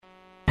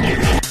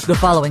The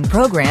following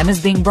program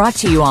is being brought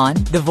to you on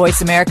the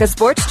Voice America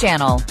Sports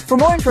Channel. For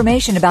more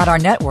information about our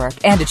network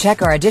and to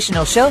check our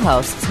additional show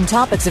hosts and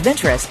topics of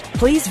interest,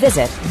 please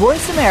visit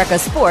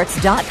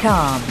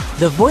voiceamericasports.com.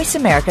 The Voice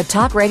America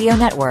Talk Radio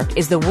Network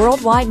is the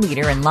worldwide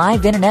leader in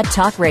live Internet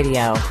talk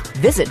radio.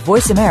 Visit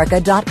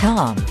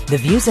voiceamerica.com. The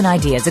views and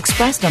ideas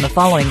expressed on the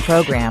following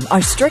program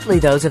are strictly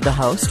those of the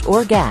host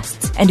or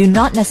guests and do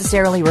not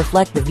necessarily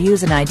reflect the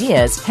views and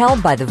ideas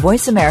held by the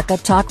Voice America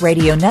Talk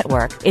Radio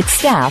Network, its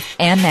staff,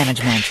 and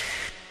management.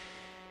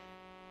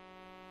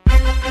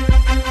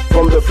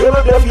 From the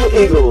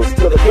Philadelphia Eagles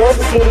to the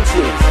Kansas City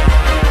Chiefs,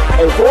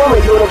 a former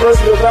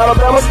University of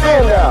Alabama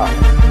standout,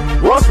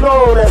 once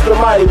known as the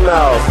Mighty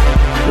Mouse,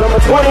 number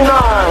 29,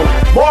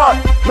 Mark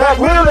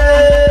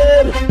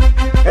McMillan.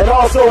 And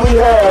also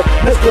we have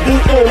Mr.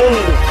 DNE,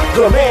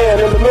 the man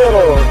in the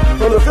middle.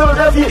 From the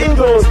Philadelphia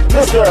Eagles,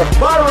 Mr.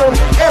 Byron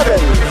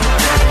Evans.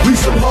 We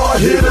some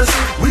hard hitters,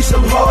 we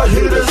some hard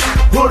hitters.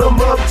 Put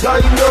them up,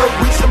 tighten up,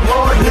 we some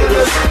hard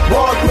hitters.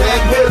 Mark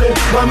McMillan,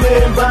 my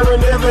man Byron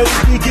Evans.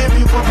 We give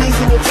you a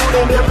reason to tune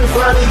in every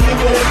Friday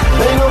evening.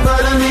 Ain't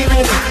nobody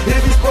leaving,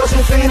 if you're sports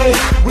and fiending.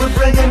 We're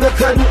bringing the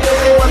cutting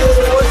edge on this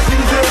sports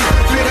season.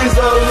 3 days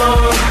all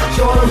along,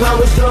 showing them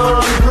how it's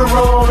done. We're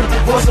on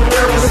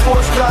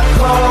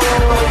VoiceAmericaSports.com.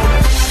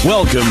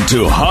 Welcome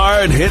to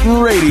Hard Hittin'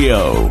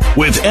 Radio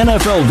with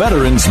NFL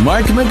veterans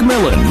Mark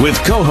McMillan with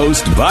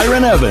co-host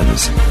Byron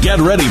Evans. Get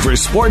ready for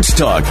sports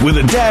talk with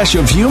a dash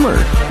of humor.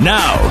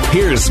 Now,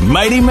 here's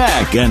Mighty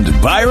Mac and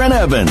Byron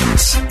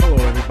Evans. Hello,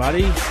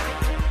 everybody.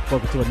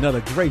 Welcome to another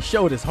great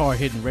show. This Hard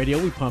Hittin'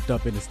 Radio. We pumped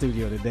up in the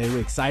studio today.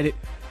 We're excited.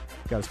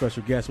 Got a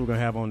special guest we're going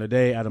to have on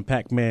today, Adam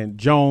Pac-Man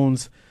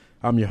Jones.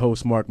 I'm your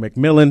host, Mark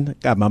McMillan.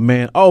 Got my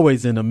man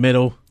always in the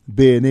middle.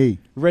 B&E.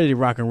 Ready to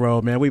rock and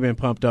roll, man. We've been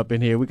pumped up in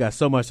here. We got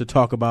so much to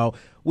talk about.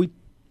 We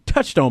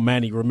touched on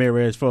Manny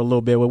Ramirez for a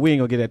little bit, but we ain't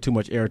going to get that too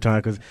much airtime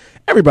because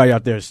everybody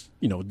out there is,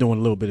 doing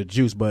a little bit of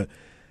juice. But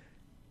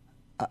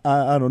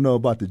I don't know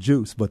about the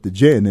juice, but the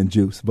gin and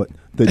juice. But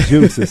the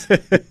juice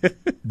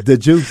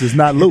is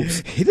not loose.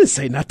 He didn't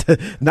say not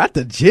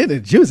the gin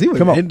and juice. He was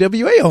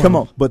NWA on. Come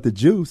on, but the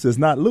juice is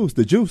not loose.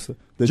 The juice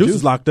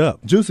is locked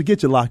up. Juice will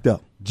get you locked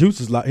up.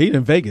 Juice is locked. He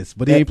in Vegas,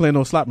 but he ain't playing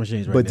no slot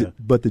machines right now.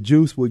 But the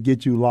juice will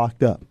get you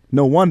locked up.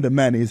 No wonder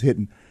Manny is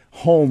hitting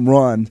home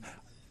runs,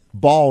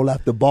 ball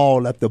after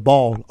ball after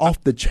ball, off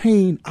the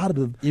chain, out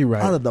of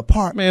the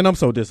park. Man, I'm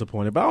so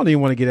disappointed, but I don't even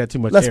want to get that too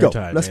much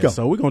airtime. Let's go.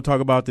 So we're going to talk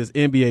about this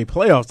NBA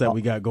playoffs that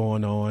we got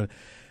going on.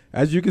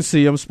 As you can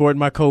see, I'm sporting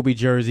my Kobe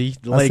jersey.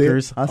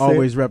 Lakers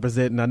always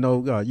representing. I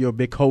know you're a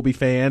big Kobe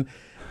fan.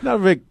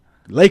 Not a big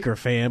Laker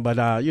fan,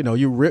 but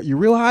you're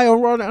real high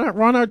on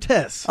Ron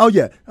Artest. Oh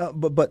yeah,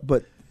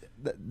 but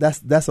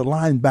that's a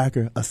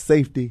linebacker, a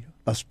safety,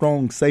 a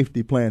strong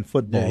safety playing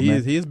football. Yeah,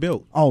 man. He is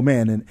built. Oh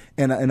man,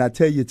 and I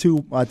tell you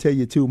too,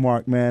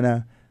 Mark,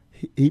 man,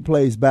 he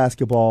plays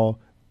basketball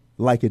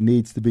like it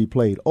needs to be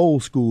played.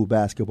 Old school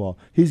basketball.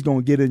 He's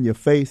going to get in your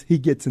face. He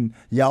gets in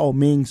Yao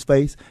Ming's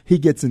face. He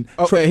gets in.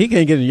 He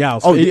can't get in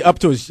Yao's face. Up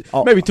to his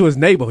maybe to his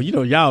neighbor.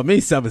 Yao Ming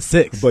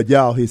 7'6". But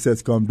Yao, he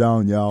says, "Come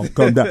down, Yao,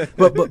 come down."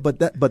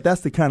 but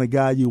that's the kind of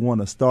guy you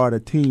want to start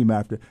a team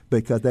after,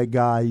 because that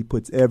guy, he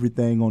puts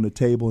everything on the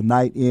table,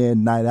 night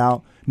in, night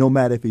out. No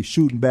matter if he's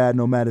shooting bad,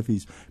 no matter if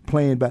he's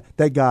playing bad,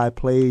 that guy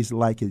plays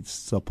like it's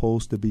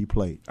supposed to be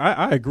played.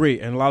 I agree,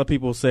 and a lot of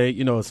people say,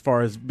 as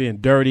far as being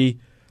dirty.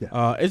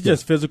 It's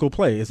just physical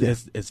play. It's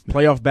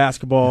playoff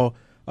basketball.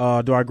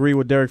 Do I agree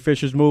with Derek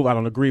Fisher's move? I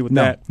don't agree with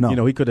that.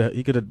 No. He could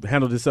have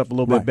handled this up a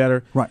little bit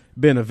better. Right.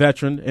 Been a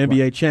veteran,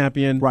 NBA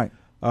champion. Right.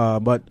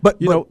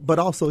 But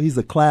also he's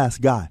a class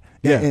guy.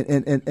 Yeah.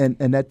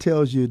 And that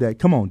tells you that,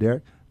 come on,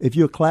 Derek, if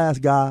you're a class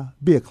guy,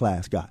 be a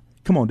class guy.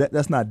 Come on,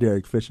 that's not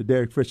Derek Fisher.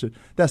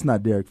 That's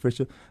not Derek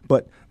Fisher.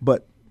 But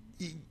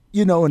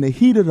in the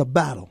heat of the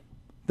battle,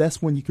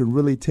 that's when you can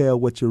really tell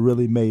what you're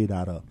really made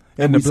out of.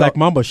 And the Black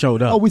Mamba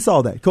showed up. Oh, we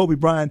saw that. Kobe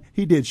Bryant,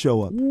 he did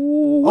show up.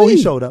 Ooh-wee. Oh, he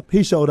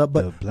showed up.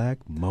 But the Black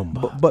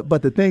Mamba.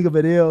 But the thing of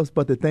it is,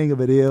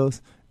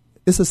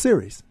 it's a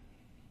series.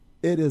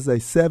 It is a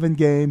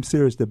 7-game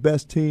series. The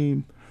best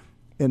team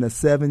in a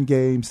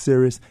 7-game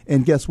series.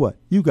 And guess what?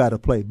 You got to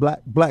play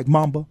Black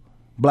Mamba,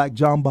 Black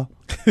Jamba.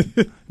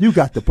 You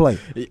got to play.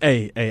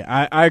 Hey,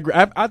 I agree.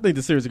 I think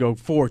the series will go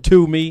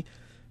 4-2 me.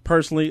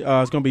 Personally,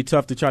 it's going to be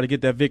tough to try to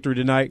get that victory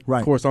tonight. Right.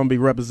 Of course, I'm going to be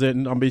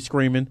representing. I'm going to be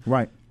screaming.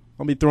 Right.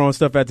 I'm going to be throwing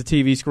stuff at the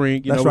TV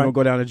screen. We're going to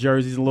go down to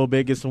Jerseys a little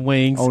bit, get some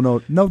wings.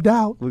 Oh, no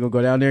doubt. We're going to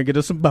go down there and get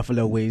us some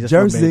Buffalo wings. That's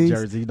Jerseys. my man,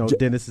 Jersey.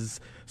 Dennis is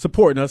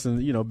supporting us and,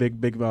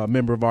 big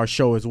member of our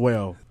show as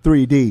well.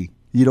 3D.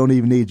 You don't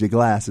even need your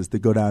glasses to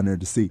go down there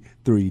to see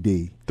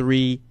 3D.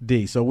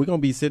 3D. So we're going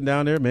to be sitting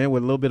down there, man,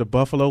 with a little bit of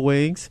buffalo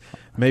wings,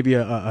 maybe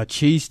a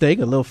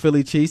cheesesteak, a little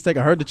Philly cheesesteak.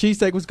 I heard the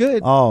cheesesteak was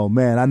good. Oh,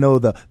 man, I know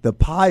the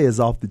pie is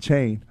off the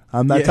chain.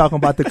 I'm not talking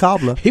about the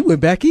cobbler. He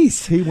went back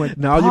east. He went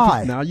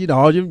pie. Now you know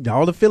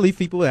all the Philly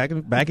people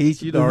acting back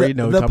east. You already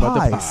know talking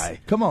about the pie.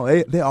 Come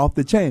on, they're off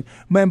the chain,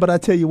 man. But I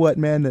tell you what,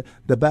 man,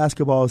 the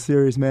basketball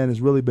series, man,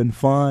 has really been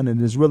fun,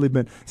 and it's really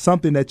been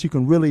something that you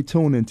can really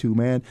tune into,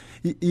 man.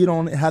 You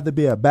don't have to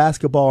be a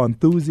basketball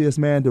enthusiast,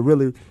 man, to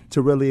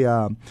really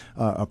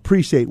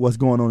appreciate what's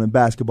going on in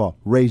basketball.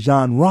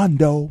 Rajon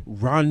Rondo,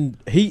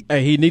 he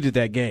needed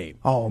that game.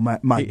 Oh my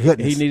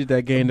goodness, he needed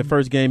that game. The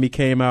first game he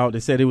came out, they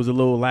said it was a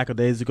little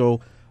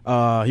lackadaisical.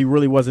 He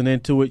really wasn't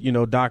into it. You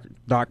know, Doc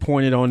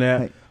pointed on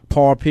that. Hey.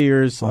 Paul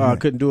Pierce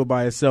couldn't do it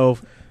by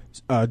himself.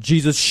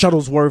 Jesus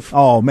Shuttlesworth.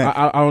 Oh man,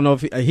 I don't know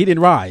if he didn't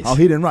rise. Oh,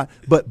 he didn't rise.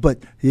 But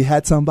he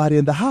had somebody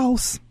in the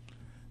house.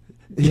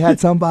 He had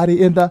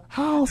somebody in the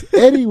house.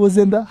 Eddie was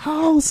in the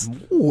house.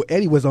 Ooh,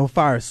 Eddie was on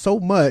fire so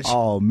much.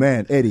 Oh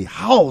man, Eddie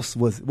House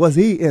was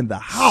he in the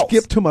house?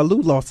 Skip to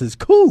Malou lost his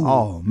cool.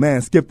 Oh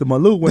man, Skip to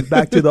Malou went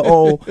back to the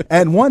old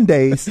and one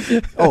days.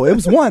 Oh, it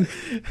was one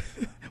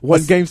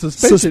game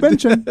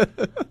suspension.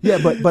 Yeah,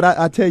 but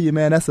I tell you,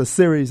 man, that's a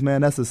series,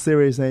 man. That's a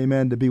series,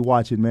 man, to be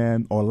watching,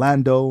 man.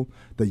 Orlando,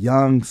 the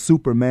young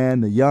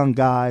Superman, the young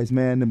guys,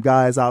 man, them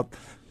guys out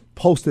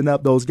posting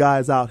up, those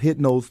guys out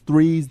hitting those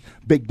threes.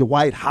 Big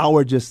Dwight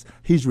Howard,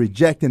 he's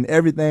rejecting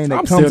everything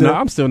that comes in.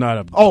 I'm still not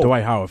a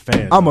Dwight Howard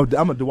fan. I'm a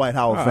Dwight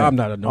Howard fan. I'm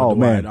not a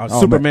Dwight.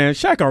 Superman, man.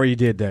 Shaq already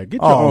did that.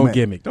 Get your own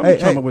gimmick. Don't be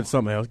coming up with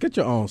something else. Get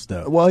your own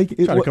stuff. Well,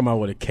 try to come out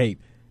with a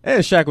cape.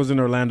 And Shaq was in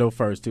Orlando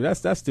first too. That's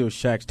still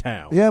Shaq's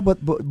town. Yeah, but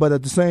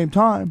at the same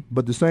time,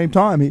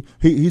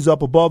 he's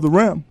up above the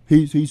rim.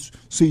 He's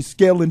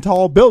scaling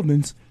tall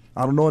buildings.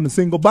 I don't know in a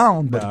single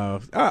bound, but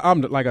I'm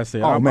like I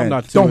said. I'm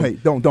not. Don't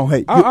hate. Don't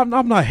hate.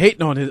 I'm not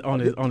hating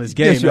on his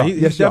game.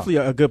 He's definitely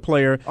a good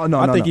player.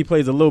 I think he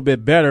plays a little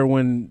bit better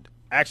when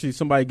actually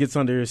somebody gets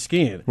under his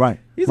skin. Right.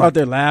 He's out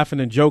there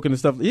laughing and joking and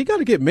stuff. You got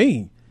to get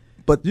mean.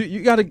 But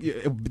you got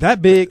to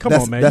that big. Come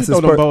on, man. You throw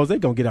them balls, they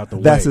gonna get out the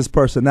way. That's his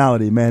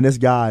personality, man. This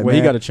guy, man.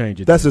 He got to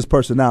change it. That's his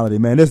personality,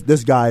 man.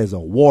 This guy is a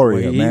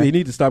warrior, man. He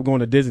need to stop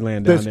going to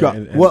Disneyland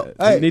down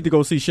there. He need to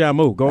go see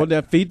Shamu. Go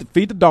there, feed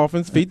the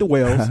dolphins, feed the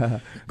whales.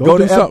 Go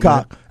to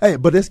Epcot. Hey,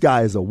 but this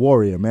guy is a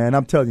warrior, man.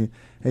 I'm telling you.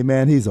 Hey,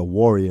 man, he's a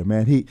warrior,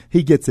 man.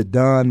 He gets it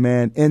done,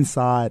 man.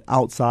 Inside,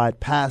 outside,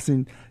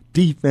 passing,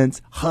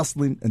 defense,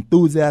 hustling,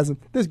 enthusiasm.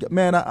 This guy,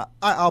 man,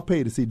 I'll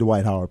pay to see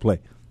Dwight Howard play.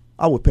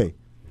 I would pay.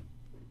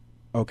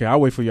 Okay,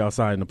 I'll wait for you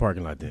outside in the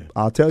parking lot then.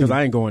 I'll tell you. Because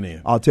I ain't going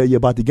in. I'll tell you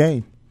about the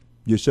game.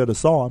 You should have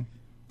saw him.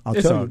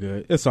 It's all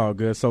good. It's all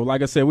good. So,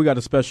 like I said, we got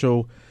a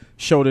special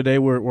show today.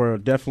 We're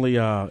definitely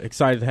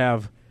excited to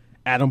have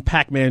Adam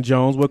Pac-Man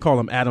Jones. We'll call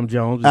him Adam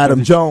Jones.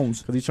 Adam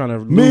Jones. Because he's trying to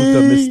lose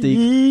the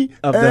mystique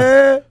of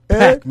the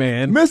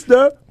Pac-Man.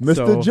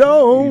 Mr.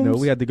 Jones. You know,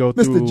 we had to go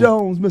through. Mr.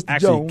 Jones.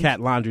 Actually, Cat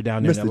Laundry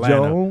down there in Atlanta.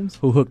 Jones.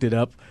 Who hooked it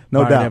up.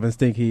 No doubt. Evans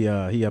think he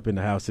up in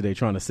the house today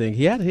trying to sing.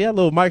 He had a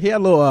little mic. He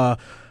had a little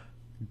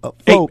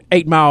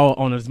 8 Mile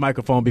on his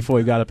microphone before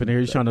he got up in here.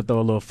 He's trying to throw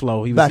a little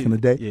flow. Back in the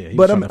day. Yeah,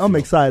 but I'm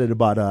excited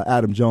about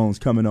Adam Jones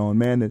coming on,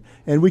 man,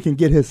 and we can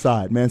get his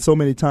side, man. So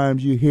many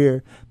times you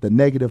hear the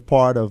negative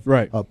part of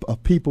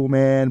people,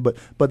 man, but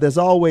there's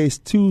always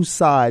two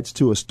sides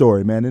to a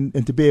story, man,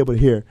 and to be able to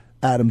hear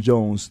Adam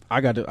Jones.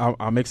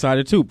 I'm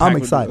excited too. I'm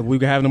excited. We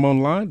having him on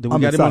the line? Did we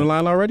got him on the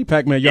line already?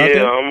 Pac-Man, y'all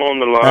Yeah, I'm on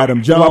the line.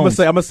 Adam Jones. Well,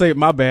 I'm gonna say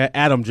my bad.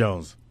 Adam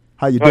Jones.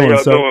 How you doing, y'all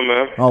sir? doing,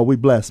 man? Oh, we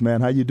blessed,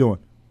 man. How you doing?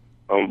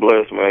 I'm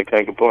blessed, man.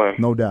 Can't complain.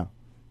 No doubt.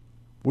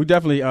 We're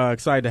definitely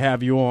excited to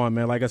have you on,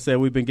 man. Like I said,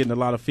 we've been getting a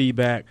lot of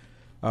feedback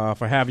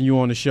for having you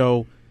on the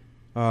show.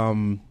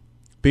 Being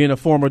a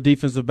former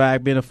defensive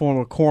back, being a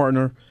former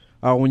corner,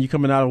 when you're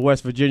coming out of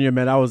West Virginia,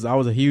 man, I was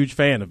a huge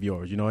fan of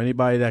yours. You know,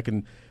 anybody that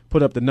can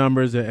put up the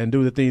numbers and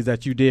do the things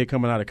that you did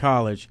coming out of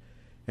college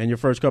and your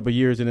first couple of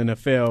years in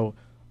NFL,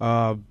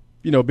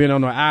 being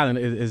on the island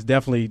is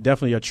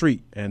definitely a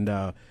treat. And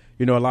a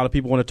lot of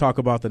people want to talk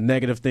about the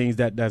negative things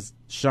that's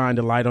shined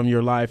a light on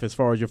your life as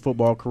far as your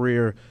football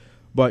career.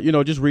 But,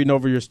 just reading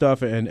over your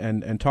stuff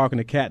and talking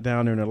to Kat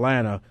down there in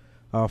Atlanta,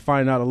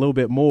 finding out a little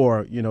bit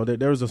more,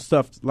 there's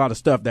a lot of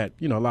stuff that,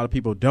 a lot of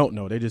people don't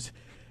know. They just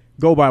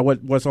go by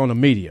what's on the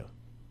media.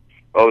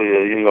 Oh, yeah,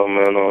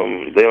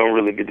 man, they don't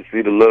really get to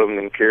see the love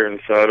and care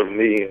inside of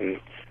me and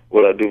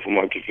what I do for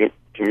my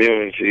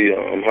community,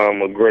 how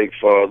I'm a great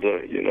father.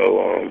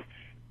 A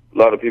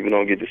lot of people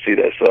don't get to see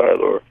that side,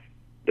 or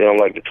they don't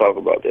like to talk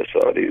about that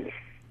side either.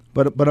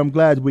 But I'm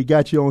glad we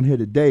got you on here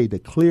today to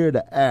clear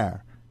the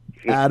air.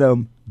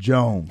 Adam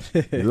Jones,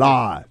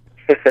 live.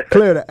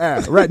 Clear the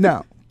air right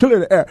now. Clear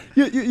the air.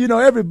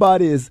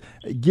 Everybody is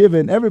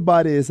given.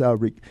 Everybody is.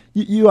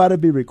 You ought to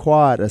be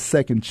required a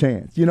second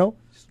chance.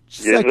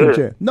 Second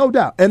chance, no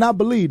doubt. And I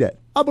believe that.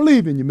 I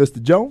believe in you,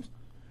 Mr. Jones.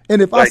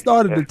 And if I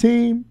started the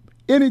team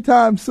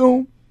anytime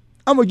soon,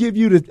 I'm gonna give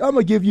you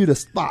the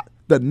spot,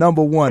 the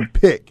number 1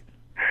 pick.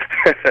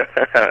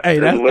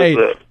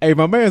 Hey,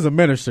 my man's a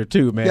minister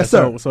too, man. Yes,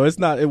 sir. So it's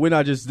not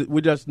we're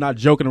just not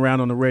joking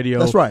around on the radio.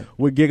 That's right.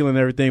 We're giggling and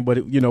everything,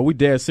 but we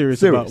dead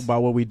serious.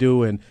 About what we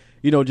do, and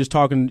just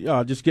talking,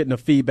 just getting the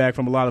feedback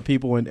from a lot of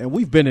people, and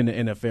we've been in the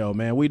NFL,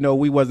 man. We know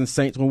we wasn't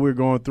saints when we were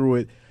going through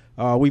it.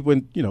 We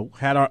went,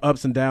 had our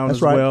ups and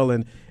downs well,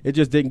 and it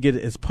just didn't get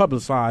as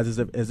publicized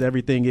as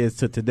everything is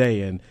to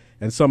today. And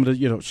some of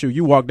the,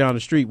 you walk down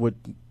the street with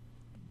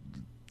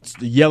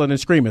yelling and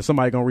screaming,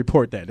 somebody gonna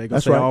report that. They're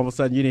gonna say all of a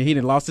sudden he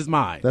didn't lost his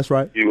mind. That's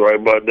right. You're right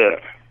about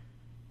that.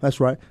 That's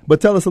right.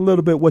 But tell us a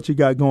little bit what you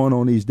got going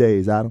on these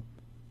days, Adam.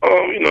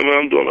 Man,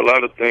 I'm doing a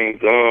lot of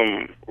things.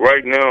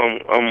 Right now,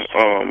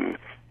 I'm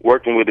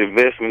working with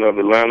Investment of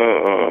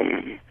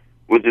Atlanta,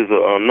 which is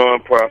a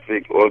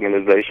non-profit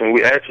organization.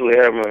 We actually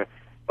having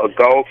a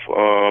golf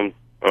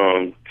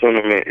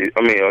tournament.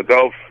 A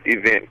golf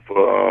event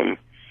for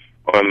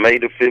on May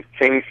the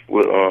 15th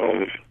with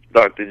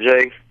Dr.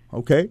 J.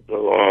 Okay.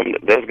 So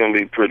that's gonna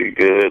be pretty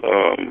good.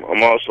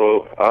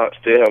 I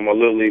still have my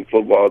little league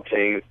football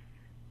team,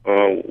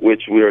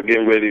 which we are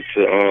getting ready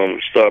to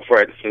start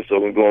practicing. So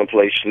we're going to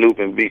play Snoop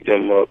and beat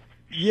them up.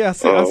 Yeah,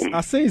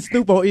 I seen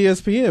Snoop on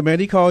ESPN. Man,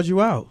 he called you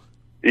out.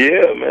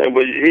 Yeah, man,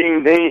 but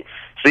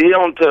he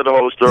don't tell the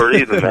whole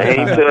story either, man. He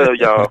ain't tell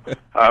y'all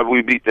how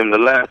we beat them the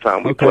last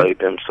time we played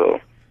them. So,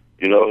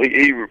 he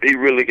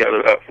really got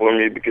it out for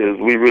me because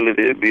we really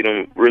did beat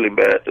them really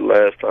bad the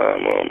last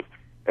time.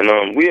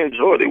 And we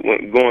enjoyed it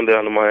going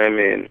down to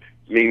Miami and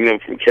meeting them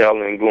from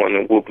Cali and going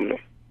and whooping them.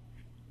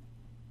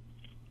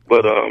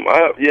 But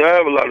I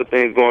have a lot of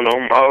things going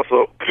on. I'm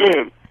also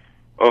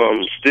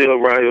still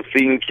around here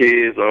feeding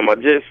kids. I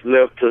just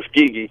left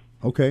Tuskegee.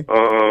 Okay.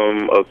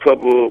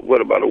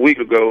 About a week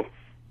ago,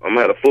 I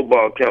had a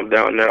football camp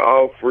down there,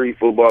 all free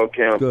football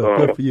camp.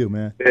 Good for you,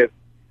 man.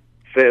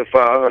 Fed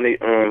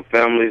 500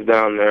 families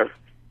down there.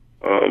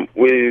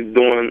 We're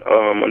doing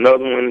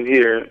another one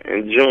here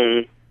in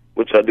June,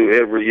 which I do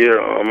every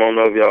year. I don't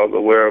know if y'all are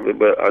aware of it,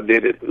 but I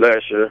did it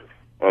last year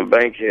on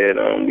Bankhead.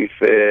 We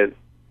fed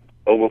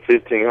over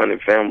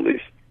 1,500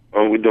 families.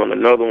 We're doing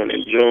another one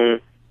in June.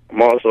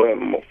 I'm also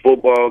having a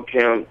football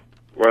camp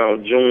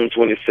around June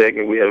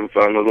 22nd. We haven't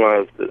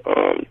finalized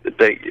the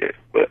date yet.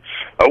 But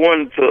I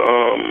wanted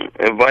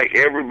to invite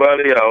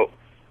everybody out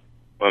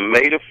on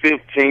May the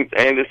 15th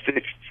and the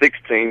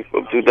 16th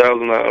of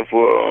 2009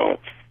 for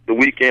the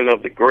weekend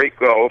of the Great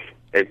Golf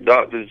at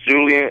Dr.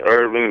 Julian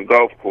Irving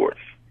Golf Course.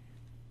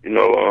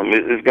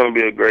 It's going to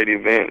be a great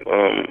event.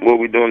 What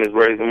we're doing is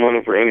raising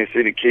money for inner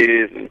city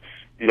kids and,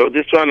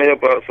 just trying to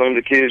help out some of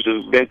the kids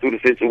that's been through the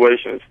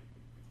situations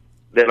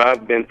that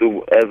I've been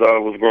through as I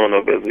was growing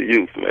up as a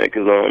youth, man,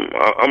 because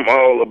I'm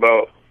all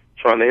about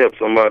trying to help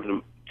somebody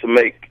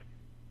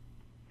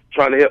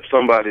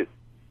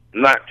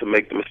not to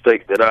make the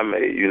mistakes that I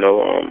made.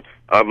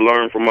 I've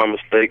learned from my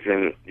mistakes,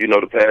 and,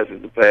 the past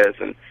is the past,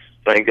 and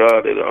thank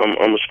God that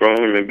I'm a strong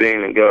human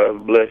being, and God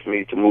has blessed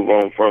me to move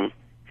on from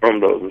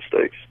those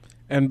mistakes.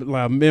 And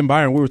me and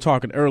Byron, we were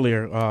talking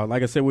earlier.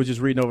 Like I said, we were just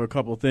reading over a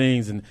couple of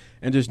things, and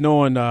just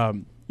knowing,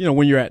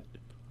 when you're at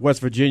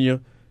West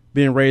Virginia,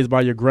 being raised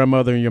by your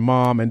grandmother and your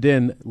mom, and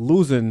then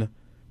losing,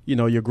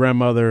 your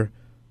grandmother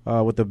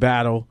with the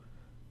battle,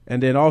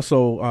 and then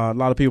also a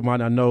lot of people might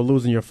not know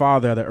losing your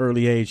father at an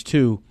early age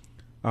too.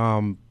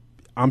 I'm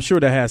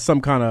sure that has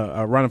some kind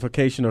of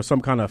ramification or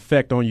some kind of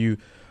effect on you.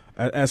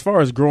 As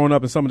far as growing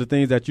up and some of the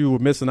things that you were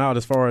missing out,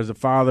 as far as the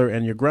father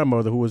and your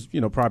grandmother, who was,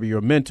 probably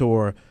your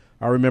mentor.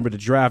 I remember the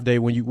draft day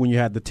when you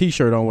had the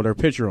T-shirt on with her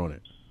picture on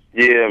it.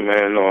 Yeah,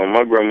 man.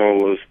 My grandma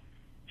was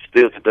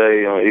still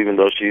today, even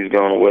though she's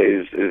gone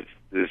away,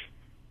 is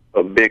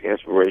a big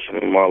inspiration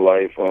in my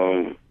life.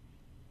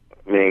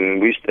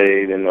 We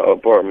stayed in the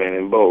apartment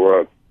in Boat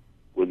Rock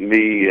with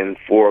me and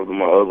 4 of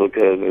my other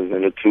cousins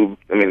in a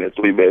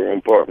 3-bedroom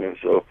apartment.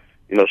 So,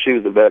 she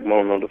was the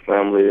backbone of the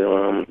family.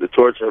 The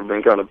torch has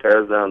been kind of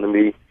passed down to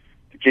me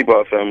to keep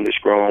our family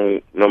strong,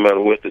 no matter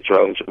what the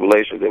trials and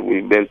tribulations that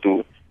we've been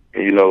through.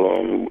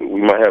 And,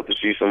 we might have to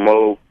see some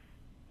more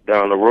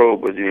down the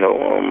road, but,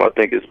 I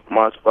think it's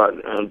my spot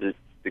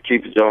to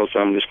keep the Jones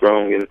family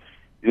strong and,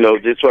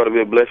 just try to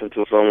be a blessing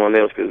to someone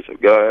else because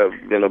God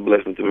has been a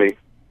blessing to me.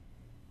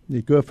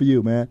 Yeah, good for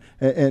you, man.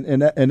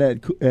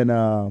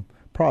 And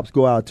props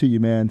go out to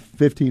you, man.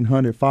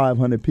 1,500,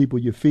 500 people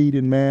you're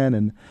feeding, man.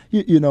 And,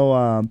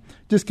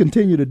 just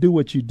continue to do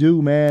what you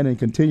do, man, and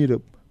continue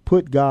to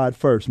put God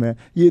first, man.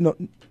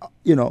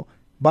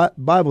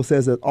 Bible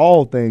says that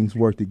all things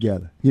work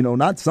together,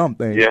 not some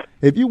things. Yeah.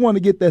 If you want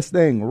to get this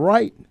thing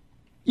right,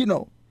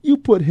 you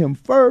put him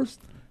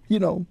first,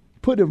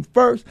 put him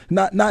first,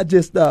 not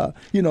just,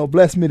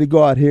 bless me to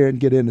go out here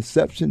and get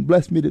interception,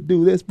 bless me to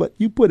do this, but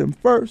you put him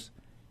first,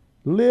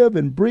 live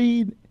and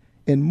breathe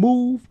and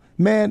move.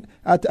 Man,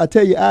 I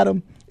tell you,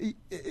 Adam,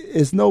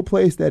 it's no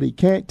place that he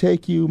can't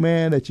take you,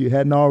 man, that you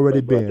hadn't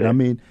already been. I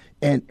mean,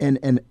 and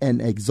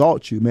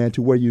exalt you, man,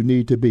 to where you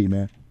need to be,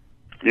 man.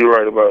 You're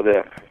right about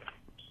that.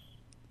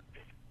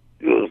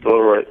 You're so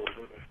right.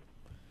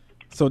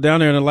 So down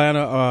there in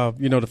Atlanta,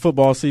 the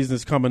football season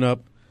is coming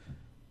up.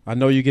 I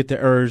know you get the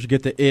urge,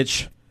 get the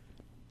itch.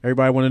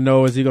 Everybody want to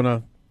know, is he going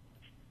to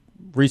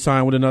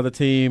re-sign with another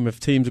team? If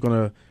teams are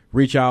going to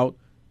reach out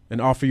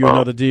and offer you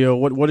another deal,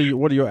 what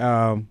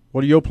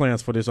are your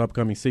plans for this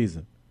upcoming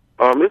season?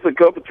 It's a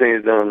couple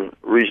teams done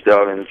reached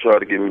out and tried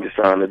to get me to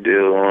sign a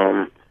deal.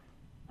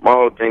 My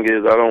whole thing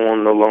is I don't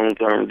want no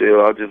long-term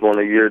deal. I just want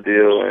a year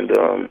deal, and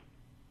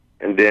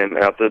then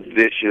after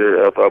this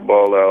year, after I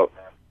ball out,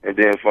 and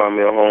then find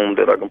me a home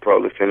that I can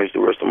probably finish the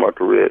rest of my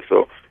career.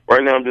 So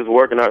right now I'm just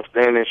working out,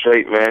 staying in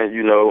shape, man.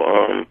 You know,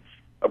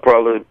 I'll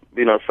probably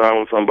be done signed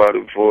with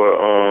somebody before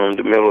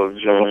the middle of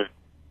June.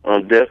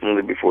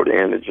 Definitely before the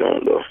end of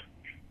June, though.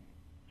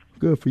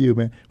 Good for you,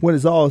 man. When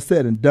it's all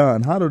said and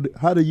done, how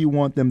do you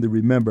want them to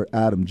remember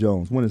Adam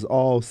Jones when it's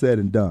all said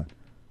and done?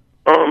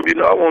 You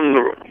know, I want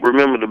them to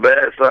remember the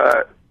bad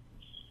side.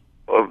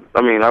 I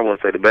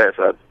wouldn't say the bad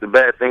side. The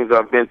bad things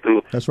I've been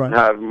through. That's right. And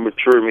how I've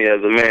matured me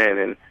as a man,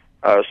 and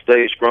I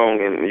stay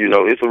strong. And you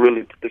know, it's a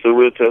real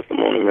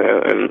testimony,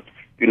 man. And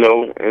you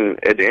know, and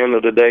at the end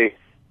of the day,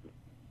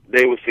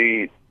 they will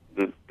see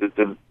the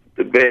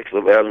best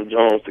of Adam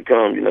Jones to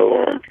come. You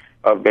know,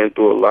 I've been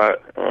through a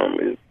lot.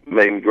 It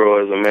made me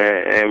grow as a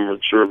man and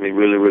mature me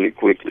really, really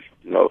quickly.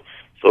 You know,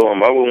 so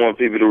I would want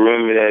people to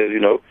remember that. You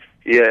know,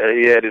 he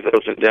had his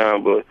ups and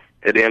downs, but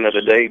at the end of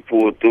the day, he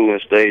pulled through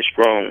and stayed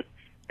strong.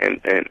 And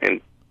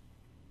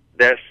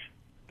that's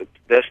the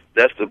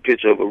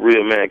picture of a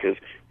real man, because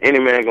any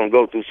man gonna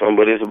go through something,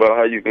 but it's about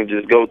how you can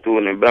just go through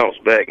it and bounce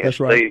back and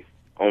stay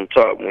on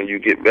top when you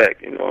get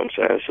back. You know what I'm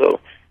saying? So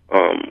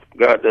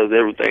God does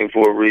everything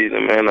for a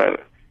reason, man.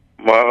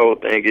 My whole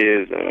thing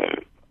is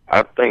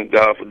I thank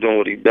God for doing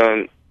what He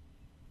done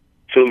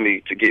to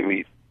me to get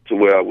me to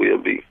where I will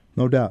be.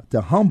 No doubt,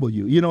 to humble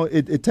you. You know,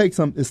 it takes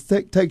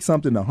takes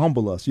something to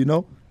humble us. You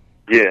know.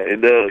 Yeah,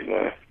 it does,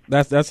 man.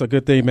 That's a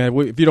good thing, man.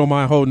 If you don't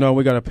mind holding on,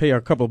 we got to pay a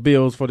couple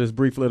bills for this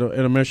brief little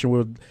intermission.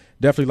 We'll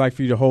definitely like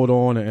for you to hold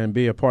on and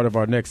be a part of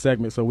our next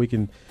segment so we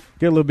can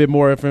get a little bit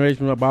more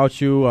information about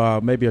you,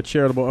 maybe a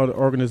charitable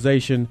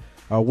organization,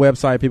 a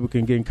website people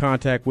can get in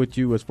contact with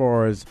you as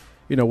far as,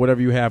 you know, whatever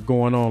you have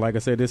going on. Like I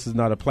said, this is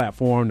not a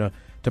platform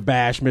to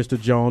bash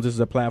Mr. Jones. This is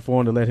a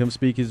platform to let him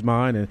speak his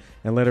mind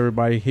and let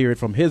everybody hear it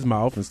from his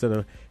mouth instead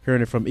of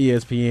hearing it from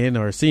ESPN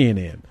or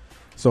CNN.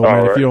 So,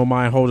 man, if you don't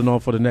mind holding on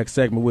for the next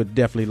segment, we'd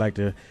definitely like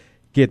to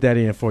get that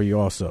in for you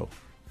also.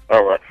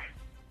 All right.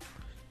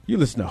 You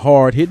listen to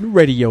Hard Hittin'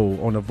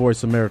 Radio on the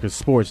Voice America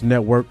Sports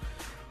Network.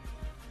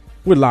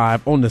 We're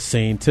live on the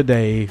scene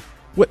today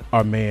with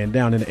our man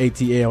down in the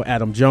ATL,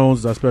 Adam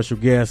Jones, our special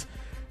guest.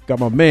 Got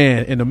my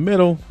man in the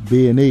middle.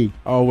 B&E.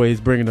 Always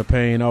bringing the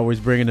pain, always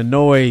bringing the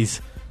noise.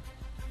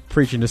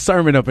 Preaching the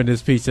sermon up in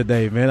this piece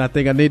today, man. I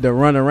think I need to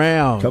run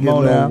around. Come get on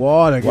a little now.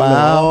 water. Get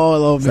wow.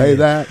 all over Say me.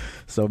 that.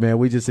 So, man,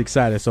 we just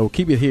excited. So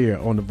keep it here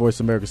on the Voice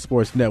America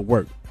Sports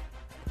Network.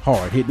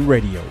 Hard Hittin'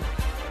 Radio. The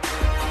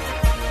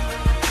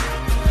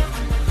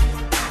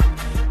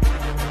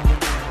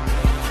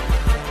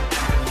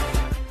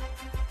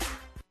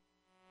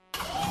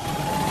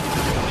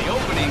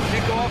opening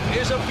kickoff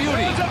is a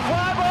beauty. It's a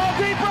fly ball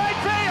deep right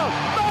field.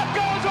 Back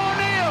goes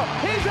O'Neal.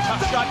 He's at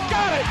the shot.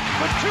 Got it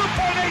with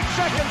 2.8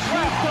 seconds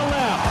left to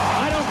left.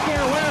 I don't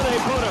care where they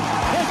put him.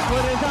 This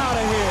one is out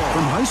of here.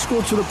 From high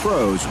school to the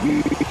pros,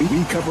 we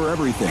cover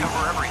everything.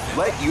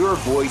 Let your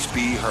voice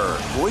be heard.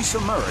 Voice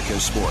America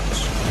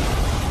Sports.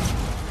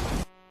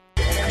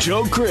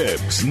 Joe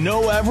Cribbs,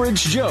 No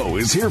Average Joe,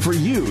 is here for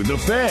you, the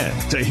fan,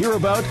 to hear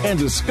about and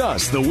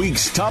discuss the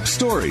week's top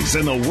stories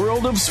in the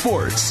world of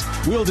sports.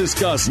 We'll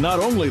discuss not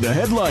only the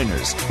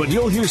headliners, but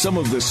you'll hear some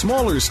of the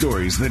smaller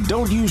stories that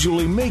don't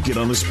usually make it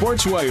on the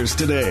sports wires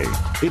today.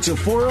 It's a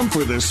forum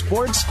for the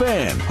sports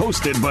fan,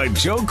 hosted by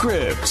Joe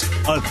Cribbs,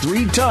 a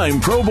 3-time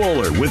Pro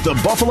Bowler with the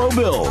Buffalo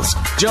Bills.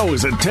 Joe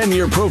is a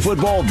 10-year pro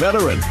football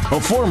veteran,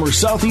 a former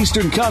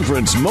Southeastern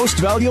Conference Most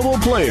Valuable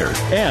Player,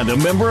 and a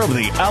member of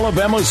the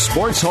Alabama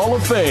Sports Hall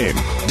of Fame.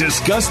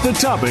 Discuss the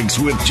topics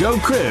with Joe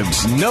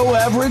Cribbs, No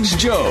Average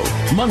Joe.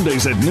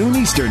 Mondays at noon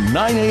Eastern,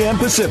 9 a.m.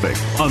 Pacific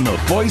on the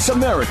Voice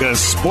America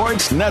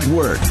Sports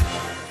Network.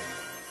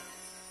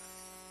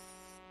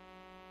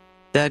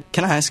 Dad,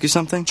 can I ask you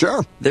something?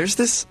 Sure. There's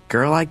this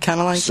girl I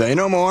kind of like. Say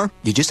no more.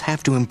 You just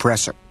have to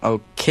impress her.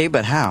 Okay,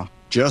 but how?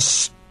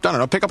 Just, I don't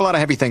know, pick up a lot of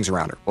heavy things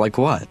around her. Like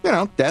what? You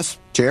know, desks,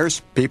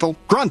 chairs, people.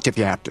 Grunt if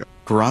you have to.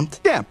 Grunt?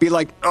 Yeah, be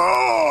like,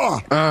 oh!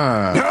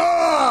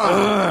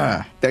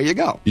 There you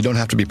go. You don't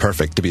have to be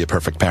perfect to be a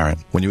perfect parent.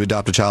 When you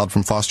adopt a child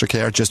from foster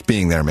care, just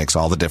being there makes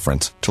all the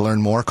difference. To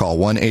learn more, call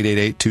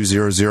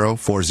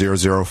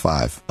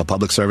 1-888-200-4005. A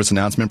public service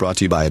announcement brought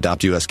to you by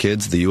Adopt U.S.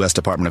 Kids, the U.S.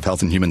 Department of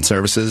Health and Human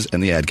Services,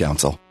 and the Ad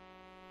Council.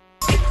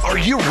 Are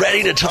you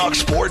ready to talk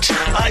sports?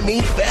 I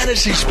mean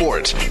fantasy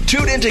sports.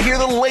 Tune in to hear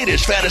the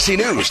latest fantasy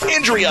news,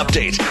 injury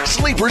updates,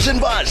 sleepers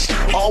and busts,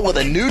 all with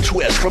a new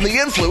twist from the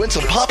influence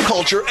of pop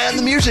culture and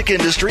the music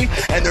industry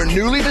and their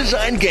newly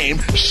designed game,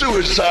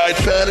 Suicide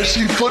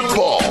Fantasy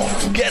Football.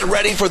 Get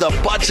ready for the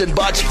Butts and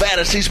Butts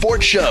Fantasy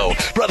Sports Show.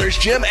 Brothers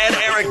Jim and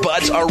Eric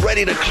Butts are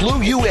ready to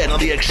clue you in on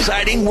the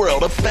exciting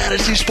world of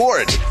fantasy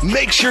sports.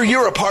 Make sure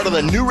you're a part of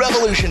the new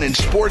revolution in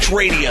sports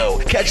radio.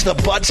 Catch the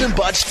Butts and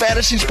Butts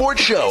Fantasy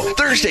Sports Show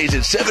Thursdays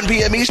at 7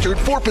 p.m. Eastern,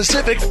 4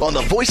 Pacific on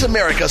the Voice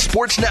America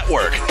Sports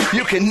Network.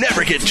 You can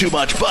never get too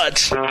much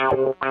butts.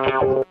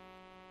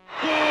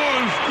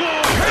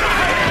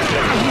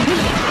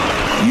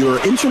 your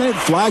internet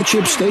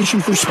flagship station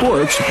for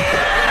sports.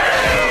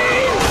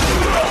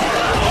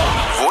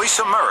 Voice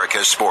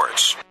America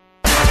Sports.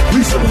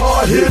 We some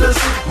hard hitters.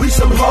 We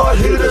some hard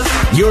hitters.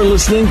 You're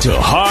listening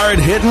to Hard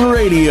Hittin'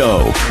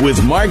 Radio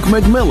with Mark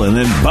McMillan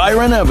and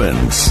Byron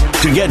Evans.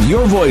 To get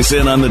your voice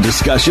in on the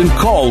discussion,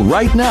 call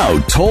right now,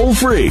 toll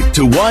free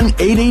to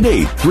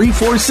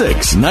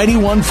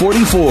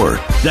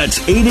 1-888-346-9144. That's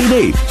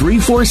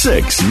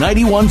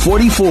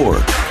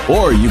 888-346-9144.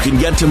 Or you can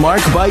get to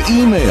Mark by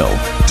email.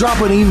 Drop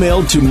an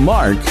email to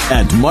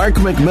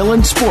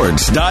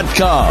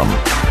mark@markmcmillansports.com.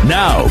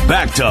 Now,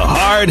 back to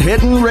Hard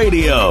Hittin'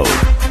 Radio.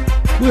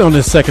 We're on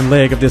the second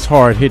leg of this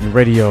Hard Hittin'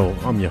 Radio.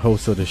 I'm your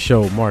host of the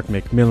show, Mark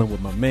McMillan,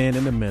 with my man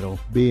in the middle,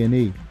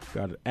 B&E.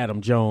 Got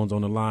Adam Jones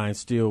on the line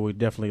still. We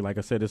definitely, like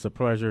I said, it's a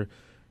pleasure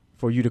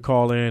for you to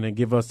call in and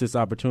give us this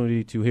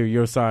opportunity to hear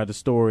your side of the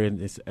story and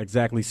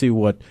exactly see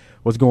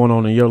what's going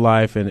on in your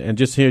life. And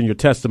just hearing your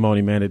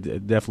testimony, man,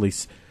 it definitely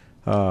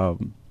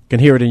can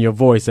hear it in your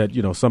voice that,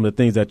 you know, some of the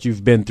things that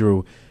you've been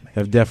through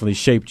have definitely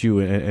shaped you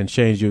and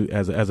changed you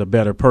as a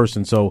better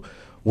person. So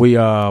we,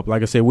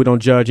 like I said, we don't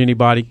judge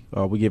anybody.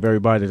 We give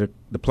everybody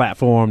the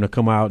platform to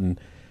come out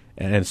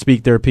and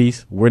speak their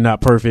piece. We're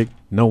not perfect.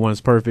 No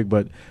one's perfect,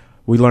 but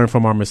we learn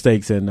from our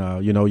mistakes.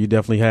 And, you know, you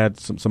definitely had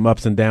some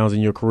ups and downs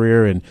in your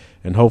career, and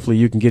hopefully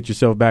you can get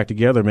yourself back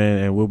together, man,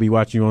 and we'll be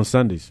watching you on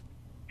Sundays.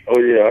 Oh,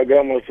 yeah, I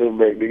got myself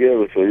back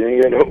together, so you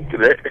ain't got no hope to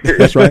that.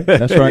 That's right.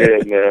 That's right.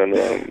 Yeah,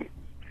 man.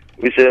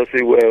 We shall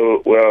see where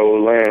I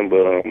will land,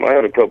 but I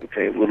had a couple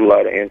teams with a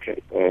lot of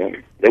interest.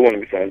 They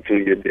wanted me to sign a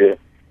 2-year deal,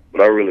 but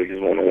I really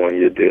just want a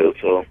 1-year deal.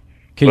 So,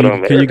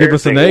 can you give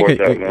us a name?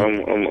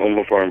 I'm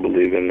a firm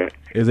believer in that.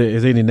 Is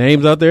there any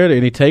names out there?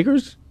 Any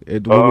takers?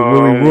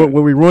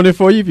 Will we ruin it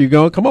for you if you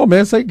go? Come on,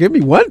 man. Give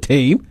me one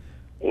team.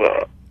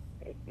 Well,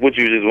 would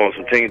you just want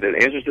some teams that are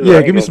interested?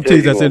 Yeah, give me some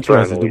teams that's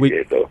interested.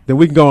 Then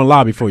we can go and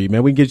lobby for you,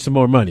 man. We can get you some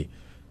more money.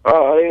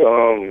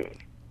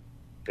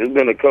 There's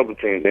been a couple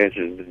teams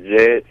interested. The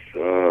Jets,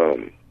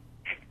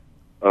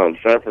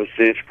 San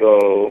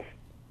Francisco.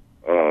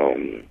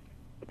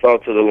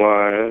 Talk to the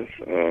Lions.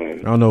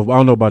 I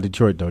don't know about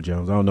Detroit though,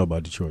 Jones. I don't know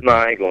about Detroit. No,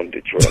 I ain't going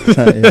to Detroit.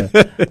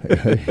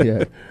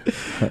 Yeah.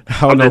 I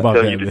don't know about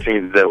that. You the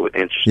teams that were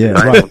interested. Yeah,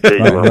 I ain't gonna tell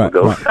you where to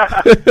go.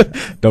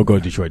 Don't go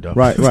to Detroit though.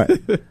 Right.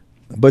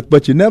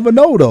 But you never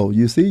know though.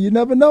 You see, you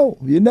never know.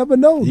 You go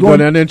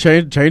down there and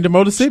change the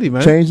Motor City,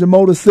 man. Change the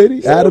Motor City.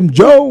 Yeah. Adam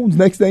Jones.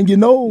 Next thing you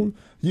know,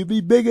 you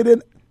be bigger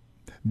than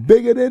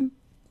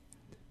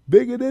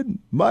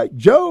Mike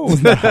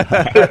Jones.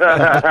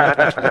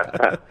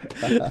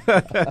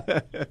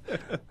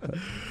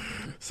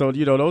 So,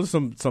 you know, those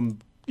are some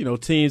you know,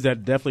 teams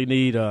that definitely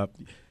need in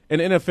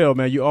the NFL,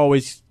 man, you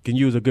always can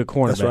use a good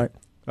cornerback.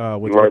 That's right.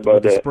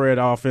 With the spread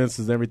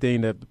offenses,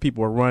 everything that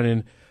people are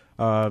running.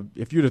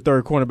 If you're the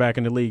third cornerback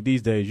in the league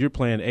these days, you're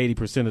playing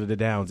 80% of the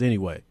downs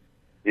anyway.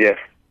 Yeah.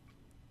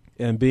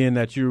 And being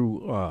that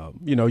you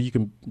you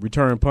can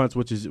return punts,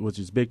 which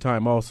is big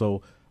time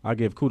also, I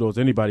give kudos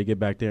to anybody get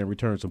back there and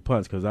return some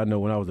punts, because I know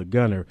when I was a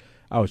gunner,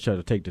 I was trying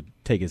to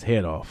take his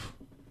head off.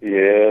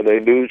 Yeah,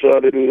 they do try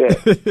to do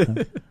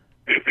that.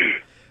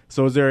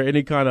 So is there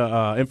any kind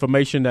of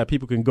information that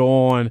people can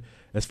go on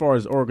as far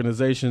as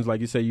organizations?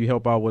 Like you say, you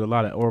help out with a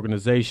lot of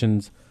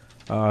organizations,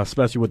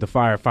 especially with the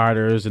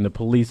firefighters and the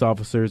police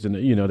officers and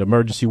the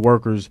emergency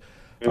workers.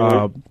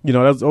 Mm-hmm.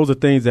 Those are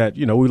things that,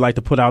 we like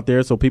to put out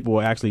there so people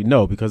will actually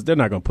know, because they're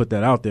not going to put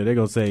that out there. They're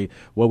going to say,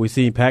 well, we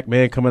seen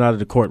Pac-Man coming out of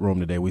the courtroom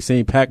today. We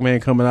seen Pac-Man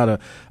coming out of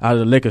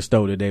the liquor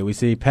store today. We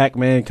seen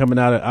Pac-Man coming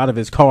out of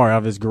his car, out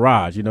of his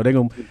garage. They're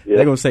going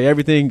to say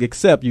everything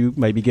except you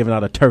may be giving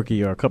out a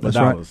turkey or a couple of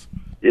dollars.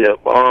 Right. Yeah.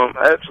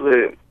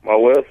 Actually, my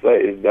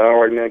website is down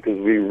right now because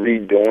we're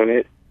redoing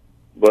it,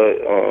 but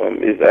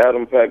it's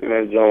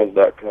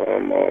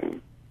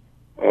AdamPacmanJones.com.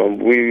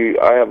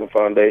 I have a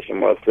foundation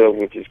myself,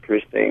 which is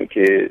Christine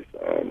Kids.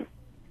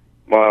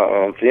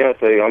 My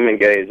fiance, I'm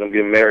engaged. I'm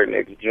getting married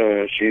next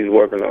June. She's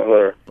working on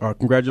her.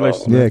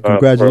 Congratulations!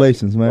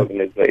 Congratulations, man.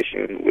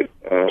 Organization with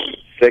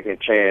Second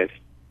Chance,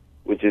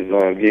 which is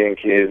getting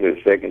kids a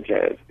second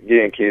chance.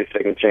 Getting kids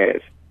second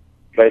chance.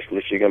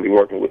 Basically, she's gonna be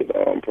working with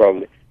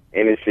probably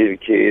inner city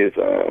kids,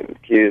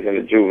 kids in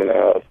the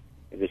juveniles,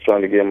 and just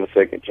trying to give them a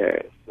second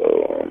chance.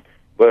 So.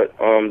 But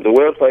the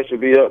website should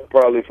be up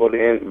probably before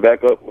the end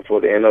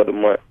of the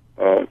month.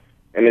 And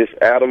it's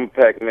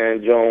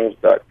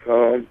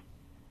AdamPacmanJones.com.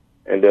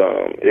 And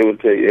it will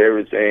tell you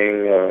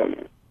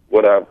everything,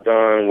 what I've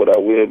done, what I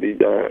will be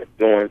doing.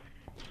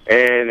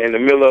 And in the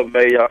middle of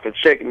May, y'all can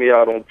check me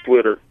out on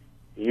Twitter.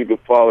 You can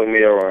follow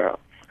me around.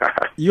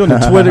 You on the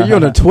Twitter? You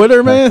on the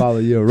Twitter, man? Follow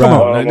you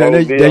around. Come on,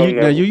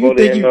 you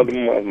think another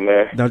month,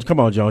 man. Now, come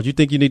on, Jones. You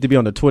think you need to be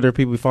on the Twitter?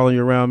 People following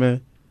you around,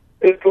 man?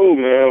 It's cool,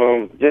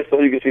 man. Just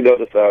so you can see the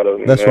other side of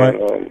me. That's man.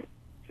 right.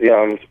 See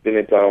how I'm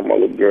spending time with my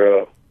little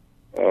girl,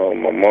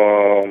 my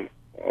mom,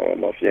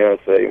 my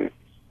fiance,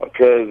 my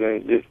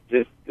cousin.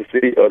 Just to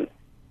see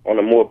on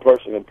a more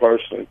personal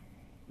person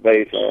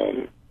based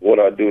on what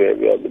I do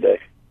every other day.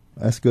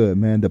 That's good,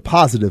 man. The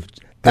positive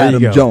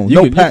Adam Jones.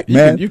 No Pac,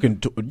 man. You can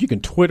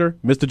Twitter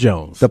Mr.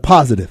 Jones. The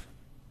positive.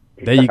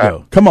 There you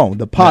go. Come on,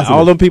 the positive. Now,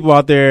 all them people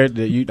out there,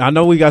 I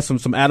know we got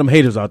some Adam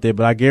haters out there,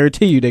 but I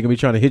guarantee you they're going to be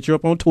trying to hit you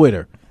up on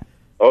Twitter.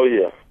 Oh,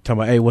 yeah. Talking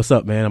about, hey, what's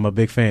up, man? I'm a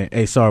big fan.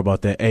 Hey, sorry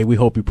about that. Hey, we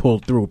hope you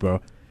pulled through,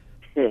 bro.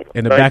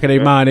 In the back of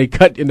their mind, they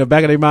cutting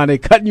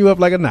you up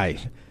like a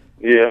knife.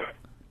 Yeah.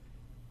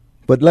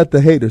 But let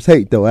the haters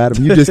hate, though,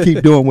 Adam. You just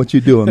keep doing what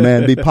you're doing,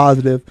 man. Be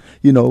positive.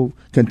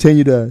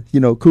 Continue to,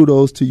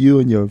 kudos to you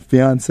and your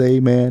fiance,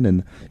 man,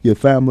 and your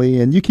family.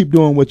 And you keep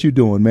doing what you're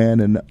doing, man.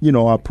 And,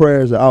 our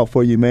prayers are out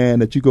for you, man,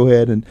 that you go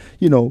ahead and,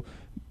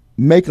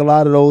 make a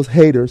lot of those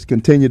haters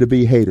continue to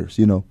be haters,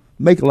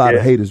 Make a lot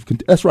of haters.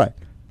 That's right.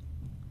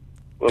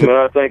 Well, man,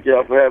 I thank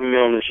y'all for having me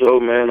on the show,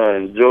 man. I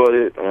enjoyed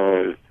it.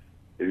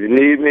 If you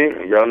need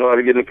me, y'all know how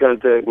to get in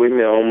contact with me.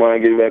 I don't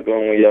mind getting back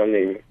on when y'all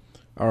need me.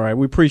 All right,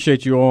 we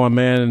appreciate you on,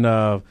 man.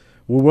 And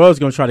we was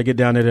going to try to get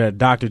down there to that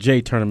Dr.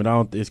 J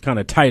tournament. It's kind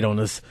of tight on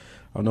us.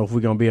 I don't know if we're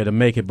going to be able to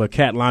make it, but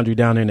Cat Laundry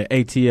down there in the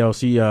ATL,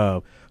 she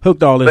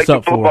hooked all this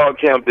up for the football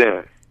camp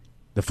then.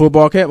 The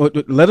football camp?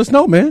 Let us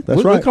know, man.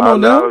 That's right. Come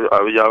on now.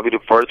 Y'all be the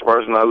first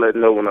person I let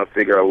know when I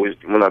pick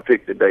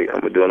the date I'm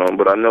going to do it on,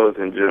 but I know it's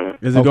in June.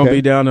 Is it going to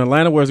be down in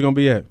Atlanta? Where's it going to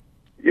be at?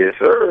 Yes,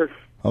 sir.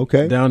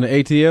 Okay. Down to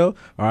ATL.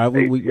 All right,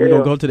 we're going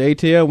to go to the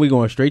ATL. We're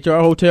going straight to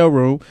our hotel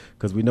room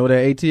because we know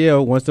that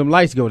ATL, once them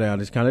lights go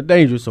down, it's kind of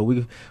dangerous. So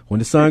when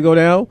the sun go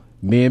down,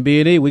 me and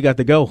B&E, we got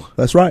to go.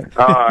 That's right.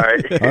 All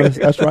right.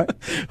 That's right.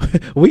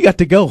 We got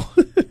to go.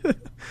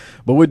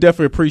 But we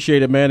definitely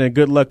appreciate it, man, and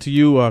good luck to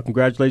you.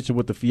 Congratulations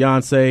with the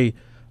fiance.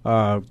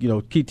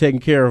 Keep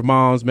taking care of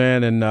moms,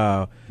 man, and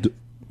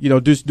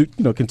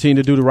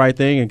continue to do the right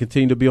thing and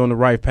continue to be on the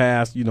right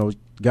path.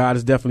 God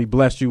has definitely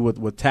blessed you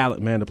with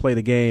talent, man, to play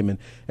the game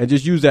and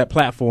just use that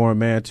platform,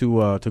 man,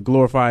 to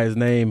glorify His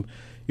name.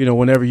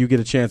 Whenever you get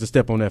a chance to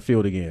step on that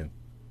field again.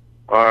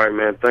 All right,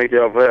 man. Thank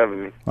y'all for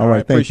having me. All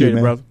right, thank you,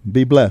 man. Brother.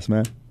 Be blessed,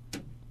 man.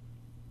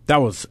 That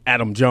was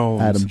Adam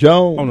Jones. Adam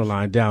Jones. On the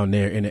line down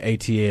there in the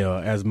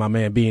ATL, as my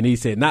man B&E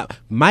said. Not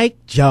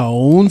Mike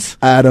Jones.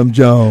 Adam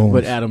Jones.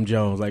 But Adam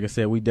Jones. Like I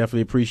said, we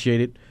definitely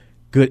appreciate it.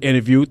 Good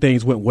interview.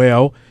 Things went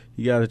well.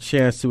 He got a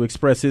chance to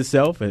express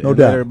himself and let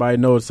everybody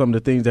know some of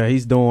the things that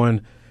he's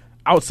doing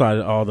outside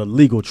of all the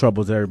legal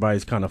troubles that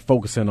everybody's kind of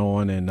focusing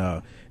on.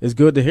 And it's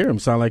good to hear him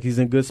sound like he's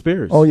in good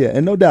spirits. Oh, yeah.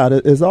 And no doubt,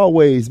 it's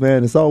always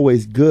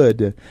good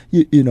to,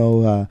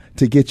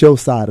 to get your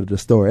side of the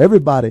story.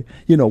 Everybody,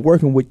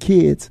 working with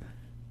kids,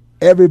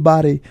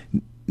 nobody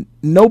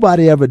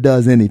ever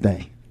does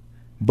anything.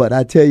 But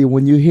I tell you,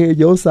 when you hear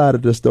your side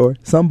of the story,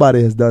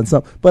 somebody has done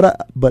something.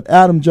 But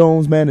Adam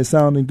Jones, man, is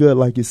sounding good,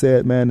 like you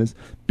said, man, is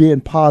being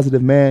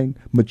positive, man,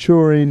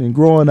 maturing and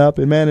growing up,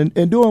 and man,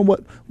 and doing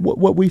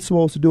what we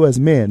supposed to do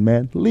as men,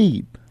 man,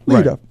 lead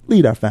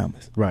our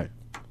families. Right.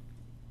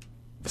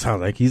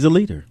 Sounds like he's a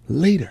leader.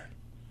 Leader.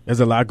 There's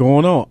a lot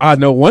going on. I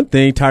know one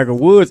thing, Tiger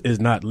Woods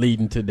is not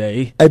leading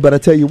today. Hey, but I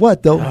tell you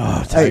what, though.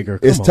 Oh, Tiger,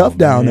 it's tough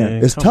down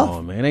there. It's tough.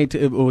 Come on, man.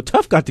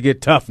 Tough got to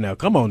get tough now.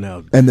 Come on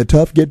now. And the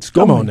tough gets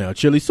going. Come on now,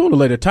 Chili. Sooner or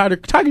later, Tiger,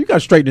 you got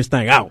to straighten this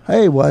thing out.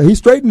 Hey, well, he's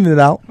straightening it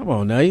out. Come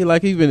on now. He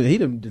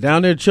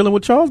down there chilling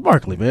with Charles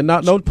Barkley, man.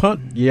 Not no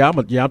punt. Yeah, I'm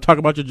talking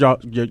about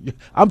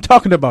I'm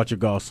talking about your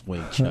golf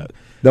swing, Chuck.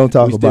 Don't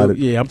talk about it.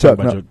 Yeah, I'm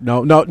talking about your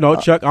no,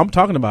 Chuck. I'm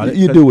talking about it.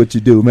 You do what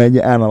you do, man.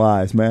 You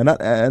analyze, man,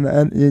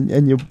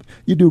 and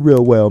you do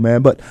real well,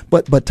 man.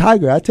 But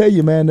Tiger, I tell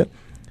you, man,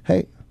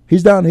 hey,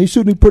 he's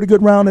shooting a pretty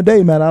good round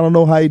today, man. I don't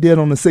know how he did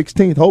on the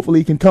 16th.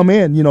 Hopefully he can come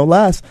in.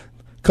 Last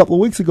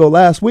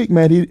week,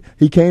 man,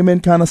 he came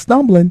in kind of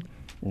stumbling.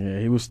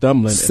 Yeah, he was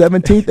stumbling.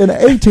 17th and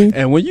 18th.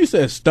 And when you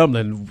said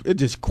stumbling, it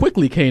just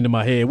quickly came to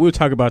my head. We were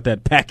talking about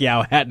that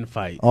Pacquiao-Hatton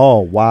fight. Oh,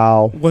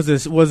 wow. Was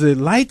it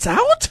lights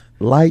out?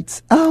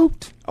 Lights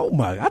out. Oh,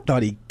 my. I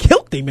thought he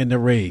killed him in the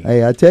ring.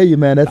 Hey, I tell you,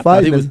 man, that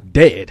fight he was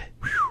dead.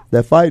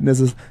 That fighting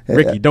is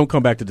Ricky, don't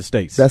come back to the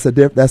States. That's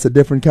a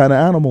different kind of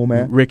animal,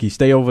 man. Ricky,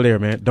 stay over there,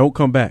 man. Don't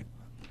come back.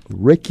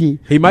 Ricky.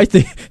 He might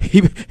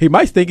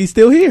think he's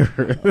still here.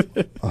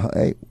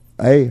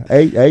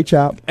 Hey,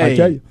 Chop. I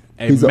tell you.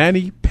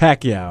 Manny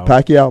Pacquiao.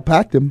 Pacquiao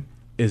packed him.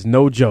 Is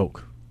no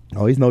joke.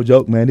 Oh, he's no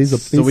joke, man.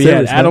 So we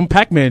had Adam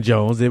Pac-Man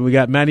Jones, and we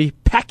got Manny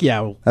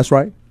Pacquiao. That's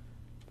right.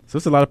 So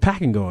it's a lot of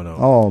packing going on.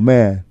 Oh,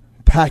 man.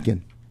 Pack.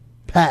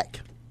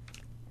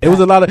 It was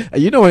a lot of,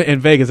 in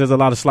Vegas, there's a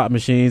lot of slot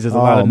machines. There's a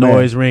lot of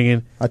noise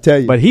ringing. I tell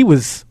you. But he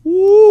was,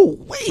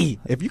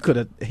 if you could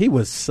have, he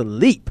was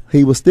asleep.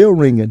 He was still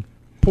ringing.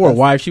 Poor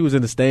wife, she was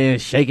in the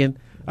stand shaking.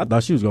 I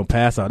thought she was gonna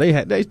pass out.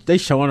 They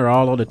showing her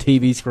all on the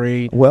TV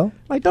screen. Well,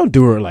 like, don't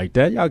do her like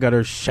that. Y'all got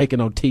her shaking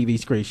on TV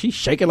screen. She's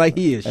shaking like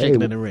he is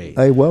shaking in the ring.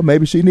 Hey, well,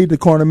 maybe she need the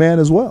corner man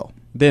as well.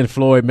 Then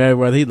Floyd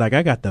Mayweather, he's like,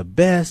 I got the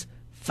best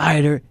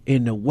fighter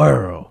in the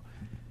world.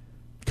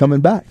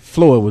 Coming back.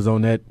 Floyd was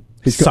on that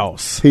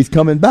sauce. He's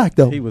coming back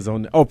though. He was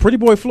on. Pretty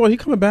boy Floyd, he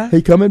coming back.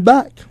 He coming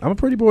back. I'm a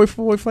Pretty boy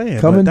Floyd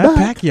fan. Coming back.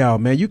 That Pacquiao,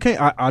 man, you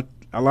can't.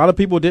 a lot of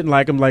people didn't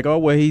like him. Like, oh,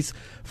 well, he's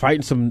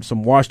fighting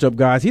some washed up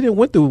guys. He didn't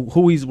went through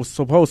who he was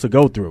supposed to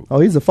go through. Oh,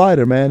 he's a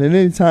fighter, man. And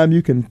anytime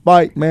you can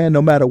fight, man,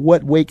 no matter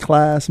what weight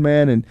class,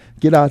 man, and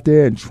get out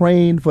there and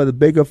train for the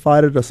bigger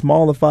fighter, the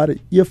smaller fighter,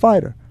 you're a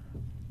fighter.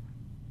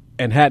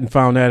 And Hattin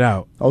found that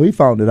out. Oh, he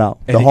found it out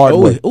the hard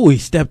way. Oh, he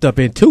stepped up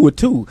in 2 with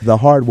 2. The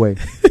hard way.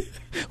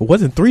 It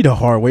wasn't 3 the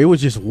hard way. It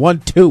was just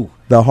 1-2.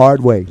 The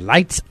hard way.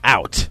 Lights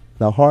out.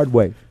 The hard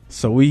way.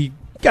 So we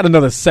got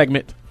another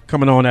segment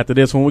coming on after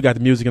this one. We got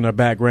the music in our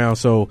background,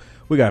 so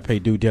we got to pay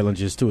due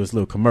diligence to this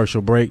little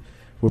commercial break.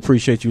 We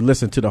appreciate you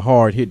listening to the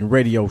Hard Hittin'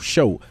 Radio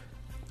Show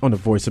on the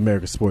Voice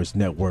America Sports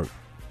Network.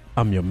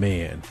 I'm your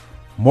man,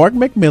 Mark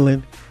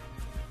McMillan,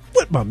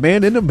 with my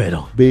man in the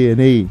middle.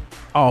 B&E.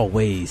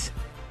 Always.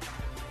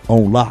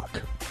 On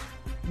lock.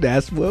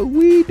 That's what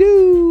we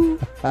do.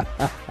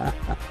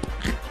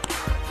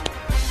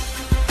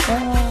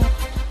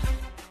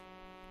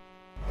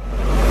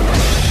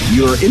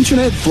 Your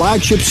internet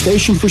flagship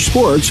station for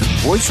sports,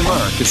 Voice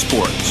America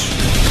Sports.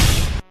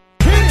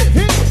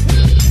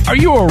 Are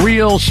you a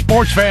real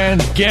sports fan?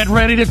 Get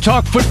ready to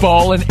talk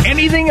football and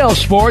anything else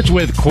sports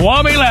with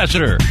Kwame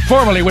Lassiter,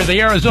 formerly with the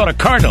Arizona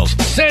Cardinals,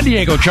 San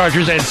Diego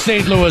Chargers, and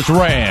St. Louis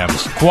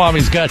Rams.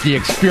 Kwame's got the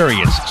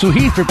experience, so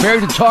he's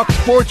prepared to talk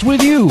sports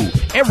with you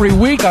every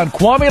week on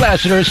Kwame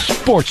Lassiter's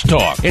Sports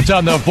Talk. It's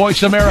on the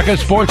Voice America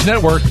Sports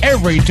Network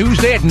every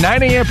Tuesday at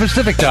 9 a.m.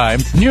 Pacific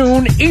Time,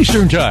 noon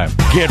Eastern Time.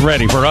 Get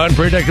ready for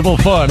unpredictable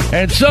fun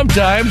and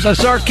sometimes a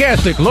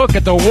sarcastic look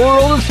at the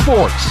world of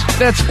sports.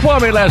 That's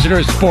Kwame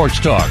Lassiter's Sports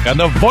Talk on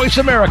the Voice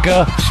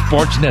America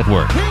Sports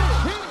Network.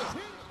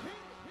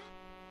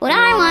 What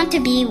I Want to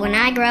Be When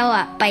I Grow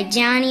Up by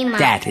Johnny Marr.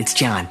 Dad, it's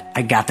John.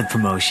 I got the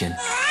promotion.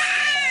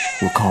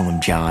 We'll call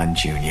him John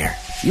Jr.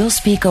 You'll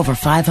speak over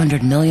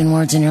 500 million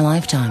words in your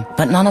lifetime,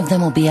 but none of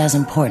them will be as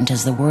important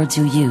as the words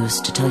you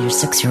use to tell your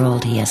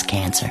 6-year-old he has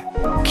cancer.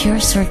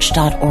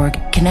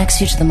 CureSearch.org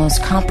connects you to the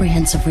most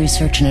comprehensive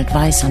research and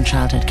advice on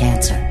childhood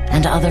cancer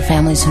and to other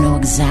families who know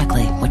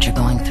exactly what you're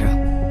going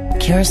through.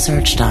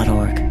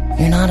 CureSearch.org.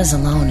 You're not as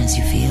alone as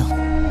you feel.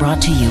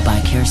 Brought to you by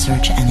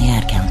CureSearch and the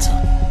Ad Council.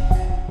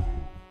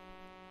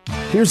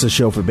 Here's a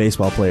show for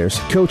baseball players,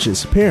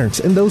 coaches, parents,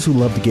 and those who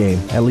love the game.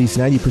 At least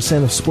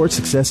 90% of sports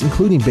success,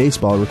 including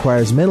baseball,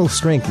 requires mental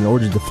strength in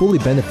order to fully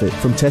benefit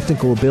from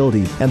technical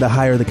ability. And the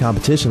higher the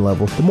competition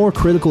level, the more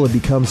critical it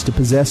becomes to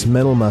possess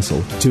mental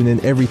muscle. Tune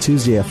in every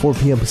Tuesday at 4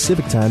 p.m.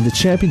 Pacific Time to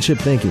Championship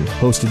Thinking,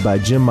 hosted by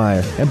Jim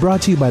Meyer, and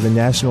brought to you by the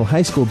National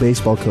High School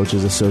Baseball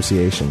Coaches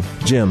Association.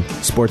 Jim,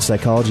 sports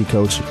psychology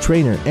coach,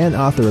 trainer, and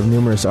author of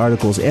numerous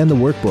articles and the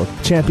workbook,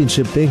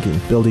 Championship Thinking,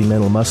 Building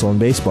Mental Muscle in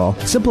Baseball,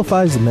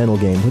 simplifies the mental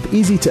game with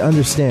easy to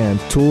understand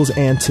tools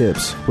and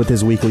tips. With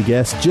his weekly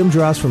guests, Jim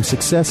draws from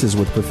successes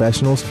with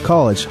professionals,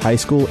 college, high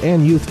school,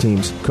 and youth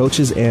teams,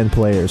 coaches, and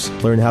players.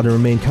 Learn how to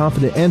remain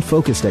confident and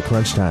focused at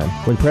crunch time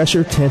when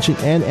pressure, tension,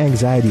 and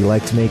anxiety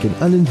like to make an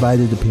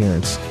uninvited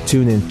appearance.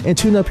 Tune in and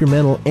tune up your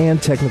mental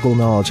and technical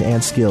knowledge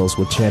and skills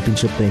with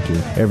Championship Thinking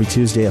every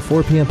Tuesday at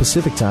 4 p.m.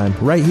 Pacific Time,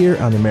 right here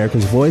on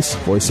America's Voice,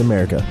 Voice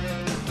America.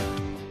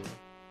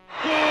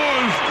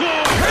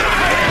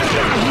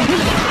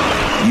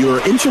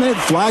 Your internet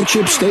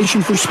flagship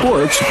station for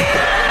sports,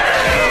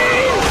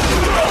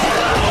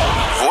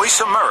 Voice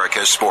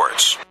America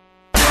Sports.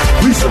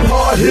 We some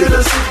hard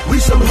hitters. We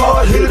some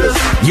hard hitters.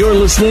 You're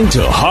listening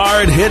to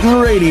Hard Hittin'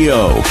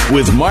 Radio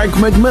with Mark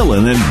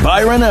McMillan and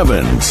Byron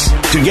Evans.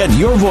 To get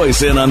your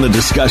voice in on the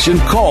discussion,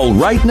 call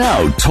right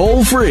now,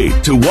 toll free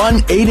to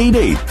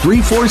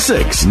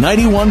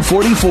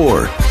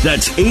 1-888-346-9144.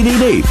 That's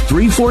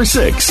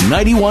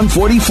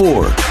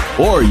 888-346-9144.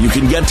 Or you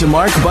can get to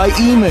Mark by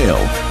email.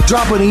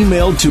 Drop an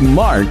email to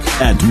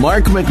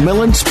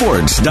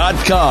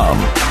mark@markmcmillansports.com.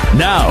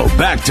 Now,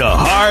 back to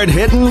Hard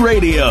Hittin'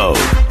 Radio.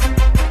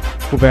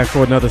 We're back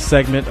for another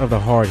segment of the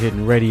Hard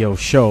Hittin' Radio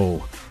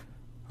Show.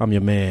 I'm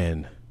your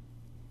man,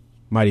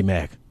 Mighty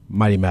Mac,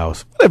 Mighty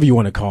Mouse, whatever you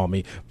want to call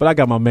me. But I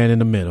got my man in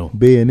the middle.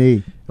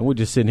 B&E. And we're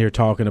just sitting here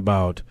talking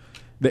about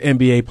the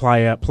NBA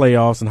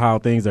playoffs and how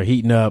things are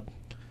heating up.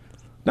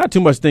 Not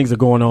too much things are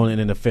going on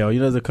in the NFL. You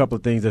know, there's a couple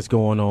of things that's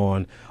going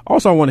on.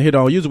 Also, I want to hit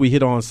on, usually we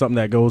hit on something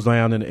that goes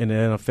down in the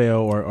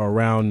NFL or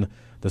around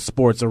the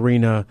sports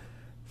arena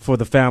for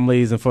the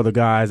families and for the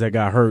guys that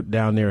got hurt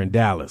down there in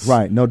Dallas.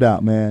 Right, no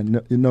doubt, man.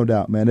 No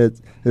doubt, man.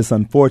 It's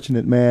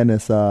unfortunate, man.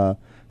 It's a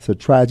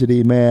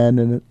tragedy, man.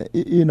 And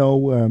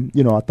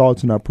our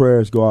thoughts and our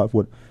prayers go out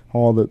with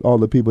all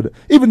the people that,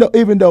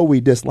 even though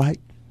we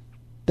dislike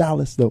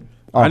Dallas, though.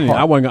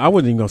 I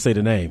wasn't even gonna say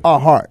the name. Our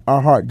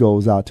heart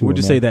goes out to. We'll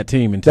just say that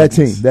team in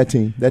Texas. That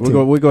team.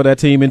 We go that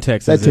team in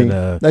Texas.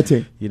 That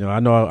team. You know,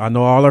 I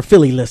know all our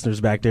Philly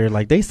listeners back there.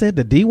 Like they said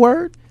the D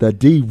word. The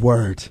D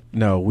word.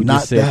 No, we Not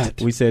just said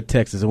that. We said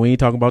Texas, and we ain't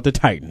talking about the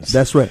Titans.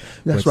 That's right.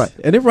 That's right.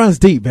 And it runs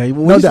deep, man.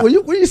 When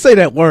you say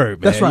that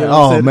word, man. That's right. You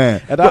know Oh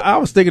man. And I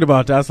was thinking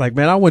about that. I was like,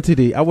 man, I'm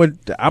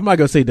not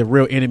gonna say the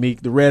real enemy,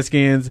 the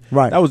Redskins.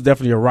 Right. That was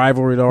definitely a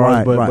rivalry of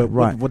ours.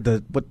 Right. But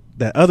the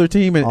that other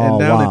team and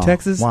down in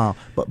Texas. Wow.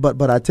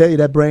 But I tell you,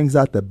 that brings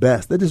out the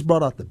best. They just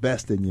brought out the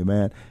best in you,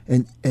 man.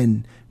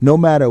 And no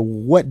matter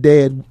what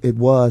day it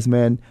was,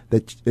 man,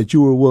 that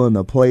you were willing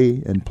to play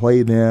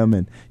them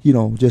and,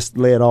 just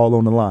lay it all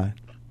on the line.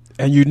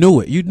 And you knew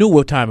it. You knew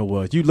what time it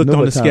was. You looked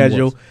on the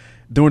schedule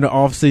during the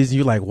off season.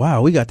 You're like,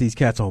 wow, we got these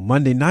cats on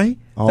Monday night.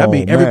 That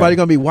means everybody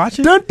going to be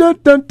watching? Dun, dun,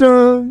 dun,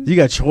 dun. You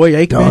got Troy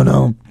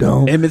Aikman,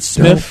 Emmitt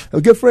Smith.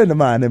 A good friend of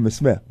mine, Emmitt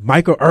Smith.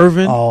 Michael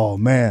Irvin. Oh,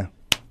 man.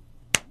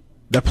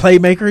 The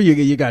playmaker.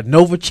 You got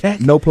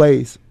Novacek. No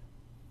plays.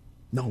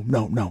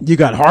 No. You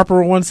got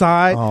Harper on one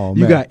side. Oh,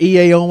 you got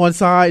EA on one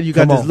side. You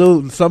got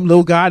Come some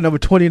little guy, number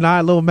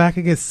 29, little Mac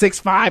against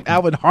 6'5",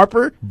 Alvin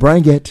Harper.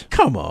 Bring it.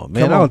 Come on,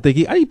 man. I don't think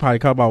he probably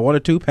caught about 1 or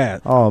 2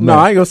 passes. Oh, man. No,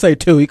 I ain't going to say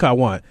 2. He caught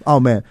 1. Oh,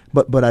 man.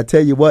 But I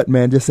tell you what,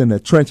 man, just in the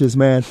trenches,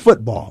 man,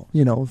 football,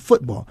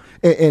 football.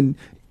 And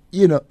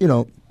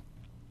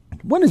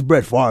when is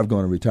Brett Favre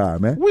going to retire,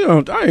 man?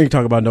 I ain't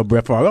talking about no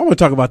Brett Favre. I want to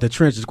talk about the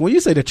trenches. When you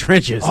say the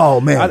trenches,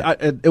 oh man,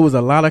 it was a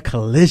lot of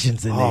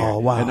collisions in there. Oh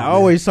wow! And I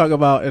always talk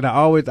about, and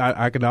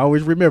I can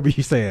always remember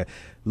you saying,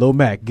 "Lil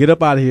Mac, get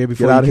up out of here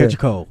before you catch a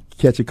cold."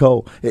 Catch a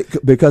cold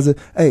because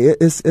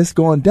it's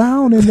going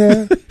down in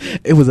there.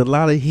 It was a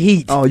lot of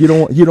heat. Oh, you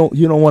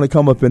don't want to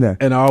come up in there.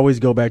 And I always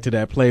go back to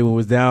that play when it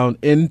was down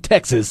in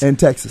Texas.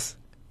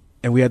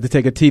 And we had to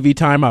take a TV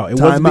timeout.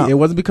 It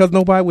wasn't because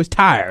nobody was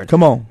tired.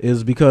 Come on. It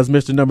was because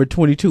Mr. Number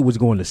 22 was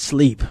going to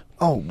sleep.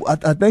 Oh,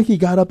 I think he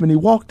got up and he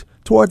walked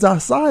towards our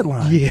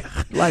sideline. Yeah.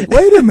 Like,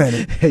 wait a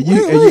minute.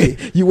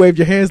 You waved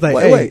your hands like,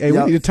 hey, we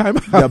need a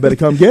timeout. Y'all better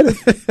come get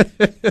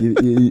it.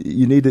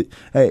 you need to.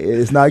 Hey,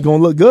 it's not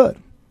going to look good.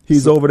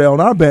 He's over there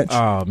on our bench.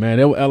 Oh, man.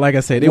 Like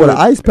I said. With an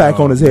ice pack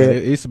on his head.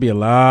 It used to be a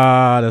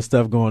lot of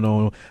stuff going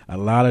on, a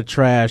lot of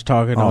trash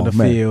talking on the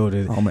field,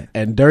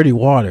 and dirty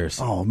waters.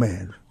 Oh,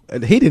 man.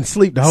 He didn't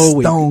sleep the whole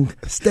week.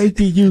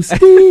 Steaky, you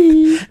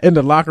Steve. In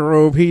the locker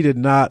room, he did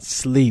not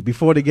sleep.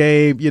 Before the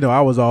game,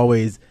 I was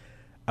always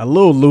a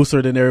little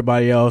looser than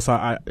everybody else.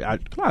 I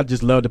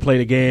just love to play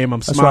the game.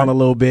 I'm smiling a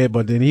little bit,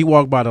 but then he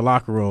walked by the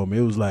locker room. It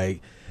was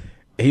like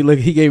he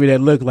gave me that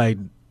look like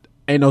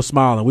ain't no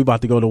smiling. We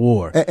about to go to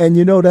war. And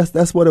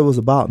that's what it was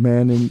about,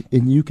 man.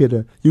 And you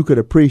could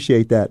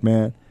appreciate that,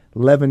 man.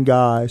 11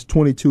 guys,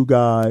 22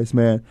 guys,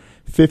 man.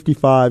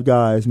 55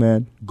 guys,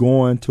 man,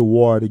 going to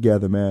war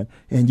together, man,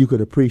 and you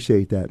could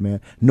appreciate that, man.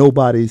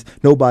 Nobody's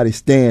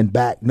staying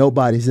back.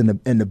 Nobody's in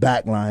the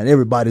back line.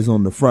 Everybody's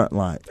on the front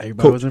line.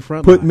 Everybody was in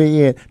front. Put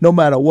me in. No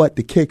matter what,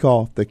 the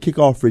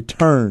kickoff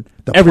return.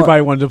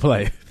 Everybody wanted to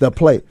play. The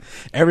play.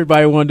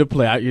 Everybody wanted to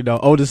play.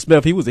 Otis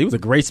Smith, he was a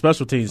great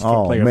special teams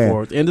player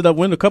for us. Ended up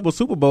winning a couple of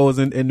Super Bowls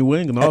in New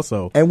England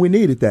also. And we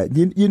needed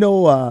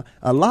that.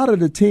 A lot of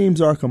the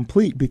teams are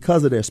complete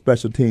because of their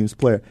special teams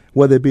player,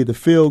 whether it be the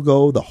field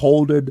goal, the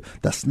holder,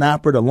 the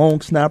snapper, the long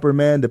snapper,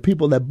 man, the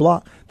people that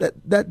block.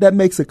 That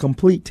makes a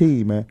complete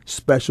team, man.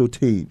 Special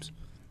teams.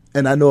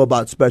 And I know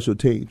about special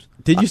teams.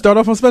 Did you start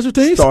off on special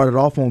teams? Started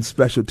off on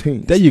special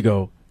teams. There you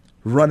go.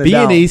 Running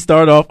down. B&E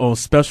start off on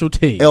special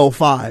teams.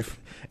 L5,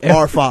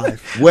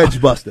 R5,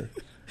 wedge buster.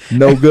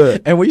 No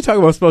good. And when you talk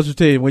about special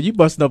teams, when you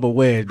busting up a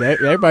wedge,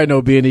 everybody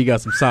know B&E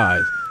got some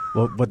size.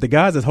 Well, but the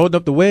guys that's holding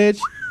up the wedge,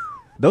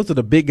 those are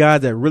the big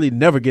guys that really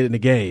never get in the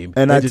game.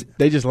 And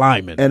they just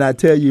linemen. And I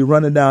tell you,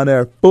 running down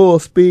there full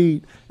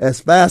speed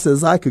as fast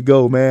as I could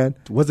go, man.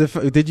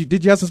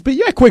 Did you have some speed?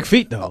 You had quick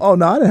feet though. Oh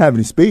no, I didn't have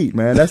any speed,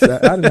 man. I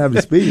didn't have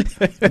any speed.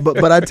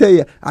 But I tell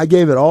you, I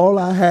gave it all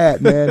I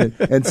had, man.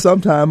 And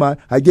sometime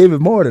I gave it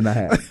more than I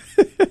had.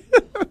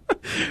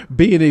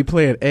 B&E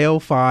playing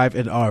L5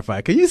 and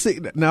R5. Can you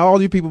see now?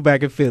 All you people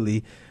back in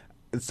Philly.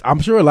 I'm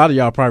sure a lot of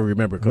y'all probably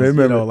remember because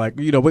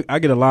I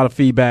get a lot of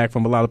feedback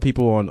from a lot of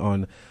people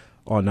on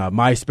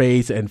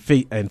MySpace and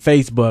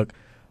Facebook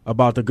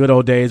about the good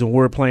old days when we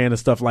were playing and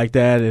stuff like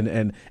that,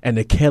 and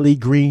the Kelly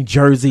Green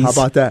jerseys. How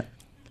about that?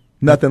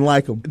 Nothing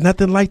like them.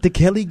 Nothing like the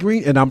Kelly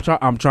Green. And I'm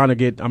trying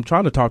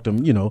to talk to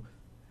them.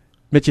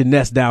 Mitch and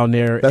Ness down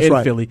there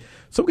in Philly,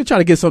 so we can try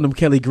to get some of them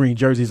Kelly Green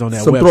jerseys on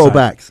that some website.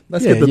 Throwbacks.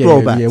 Let's get the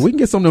throwbacks. Yeah, we can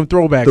get some of them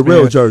throwbacks. The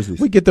real jerseys.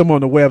 We get them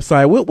on the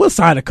website. We'll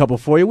sign a couple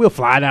for you. We'll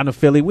fly down to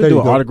Philly. We'll do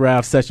an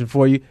autograph session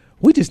for you.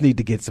 We just need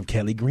to get some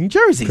Kelly Green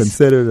jerseys.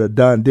 Considered a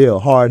done deal.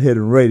 Hard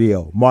Hittin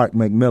Radio, Mark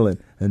McMillan,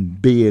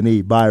 and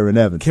B&E, Byron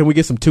Evans. Can we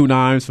get some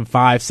 2.9s, some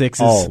 5.6s?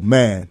 Oh,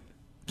 man.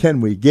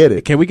 Can we get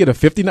it? Can we get a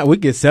 59? We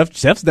can get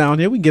Seth's down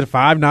here. We can get a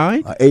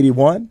 5.9.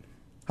 81?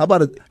 How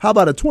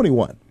about a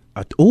 21?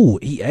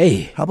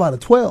 EA. How about a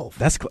 12?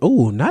 That's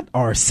not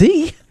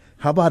RC.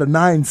 How about a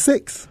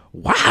 9.6?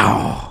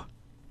 Wow.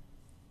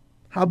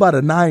 How about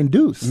a 9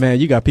 deuce?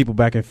 Man, you got people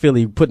back in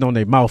Philly putting on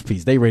their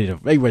mouthpiece. They ready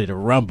to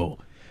rumble.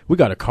 We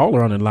got a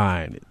caller on the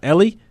line.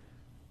 Ellie,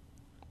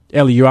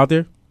 you out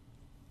there?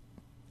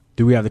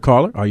 Do we have the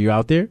caller? Are you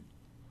out there?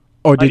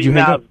 Or did you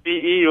hang up?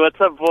 BE,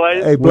 what's up,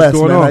 boys? Hey, Bless,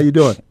 man. How you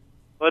doing?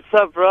 What's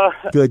up, bro?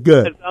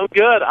 Good. I'm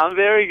good. I'm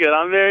very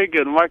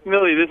good. Mark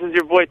Milley, this is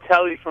your boy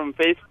Telly from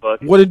Facebook.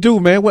 What it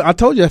do, man? I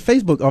told you,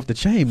 Facebook off the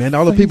chain, man.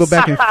 All the people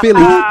back in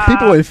Philly,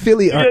 people in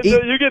Philly are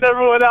you get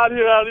everyone out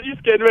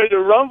East getting ready to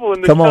rumble in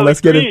the Come on, let's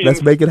get it.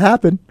 Let's make it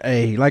happen.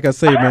 Hey, like I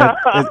say, man,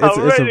 I'm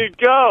ready to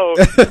go.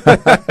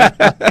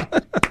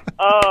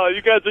 Oh,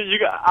 you guys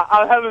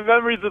I'm having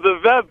memories of the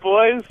vet,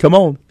 boys. Come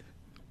on.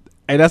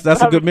 Hey, that's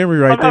a good memory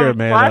right there,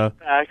 man.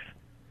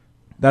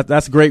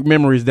 That's great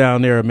memories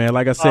down there, man.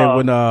 Like I said,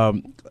 when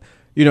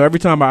every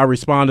time I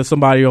respond to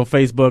somebody on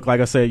Facebook, like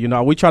I said,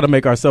 we try to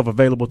make ourselves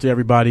available to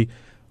everybody.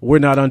 We're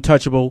not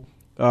untouchable.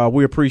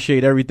 We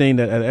appreciate everything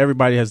that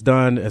everybody has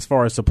done as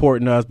far as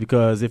supporting us,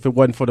 because if it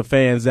wasn't for the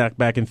fans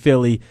back in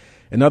Philly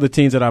and other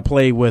teams that I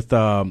played with,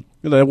 there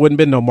wouldn't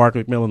been no Mark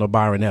McMillan or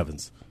Byron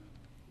Evans.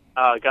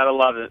 Gotta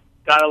love it.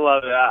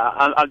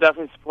 I'm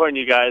definitely supporting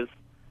you guys.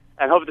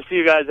 And hope to see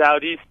you guys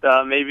out east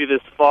maybe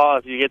this fall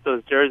if you get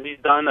those jerseys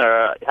done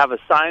or have a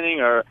signing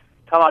or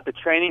come out to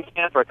training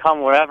camp or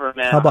come wherever,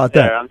 man. How about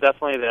that? I'm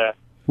definitely there.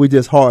 We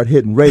just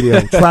hard-hitting radio,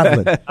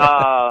 traveling.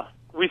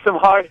 We some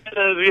hard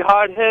hitters. We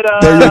hard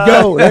hitters. There you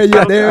go.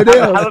 There it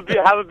is.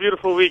 Have a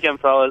beautiful weekend,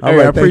 fellas. All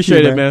right, I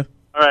appreciate it, man.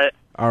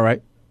 All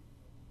right.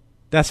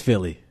 That's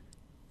Philly.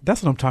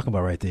 That's what I'm talking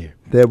about right there.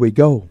 There we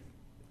go.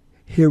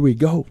 Here we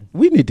go.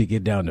 We need to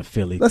get down to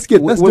Philly.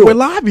 We're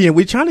lobbying.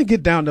 We're trying to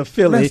get down to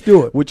Philly. Let's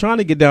do it. We're trying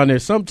to get down there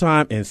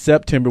sometime in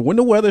September when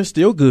the weather's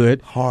still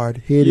good. Hard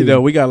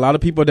hitting. We got a lot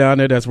of people down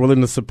there that's willing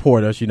to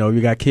support us.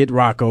 We got Kid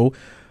Rocco,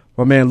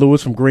 my man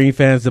Lewis from Green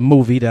Fans the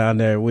Movie down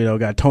there. We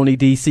got Tony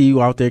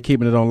DC out there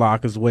keeping it on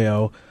lock as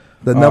well.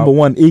 The number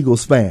one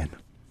Eagles fan.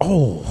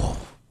 Oh,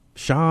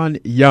 Sean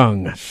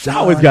Young.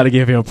 Always got to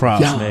give him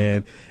props,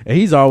 man. And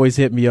he's always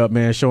hit me up,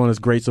 man, showing us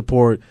great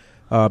support.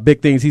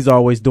 Big things he's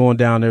always doing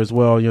down there as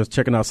well.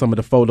 Checking out some of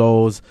the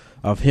photos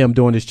of him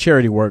doing his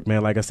charity work,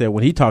 man. Like I said,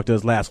 when he talked to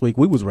us last week,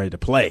 we was ready to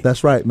play.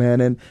 That's right,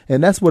 man.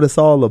 And that's what it's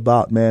all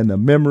about, man. The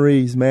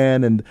memories,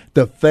 man, and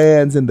the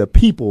fans and the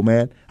people,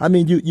 man. I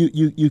mean,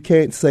 you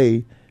can't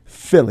say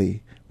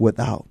Philly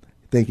without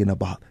thinking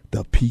about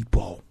the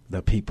people.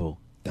 The people.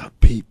 The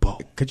people.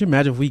 Could you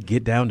imagine if we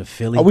get down to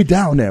Philly? Are we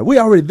down there? We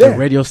already there. The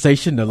radio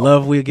station, the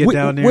love we'll get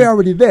down there. We're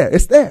already there.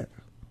 It's there.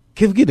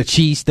 Can we get a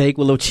cheesesteak with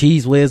a little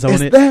cheese whiz on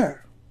it? It's there.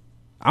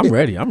 I'm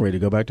ready. I'm ready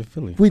to go back to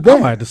Philly. We there. I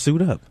might have to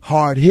suit up.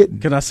 Hard hitting.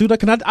 Can I suit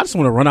up? I just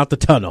want to run out the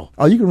tunnel.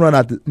 Oh, you can run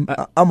out I'm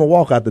going to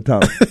walk out the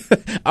tunnel.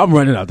 I'm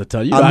running out the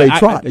tunnel. I may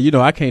try.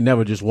 I can't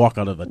never just walk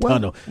out of a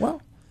tunnel.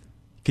 Well.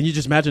 Can you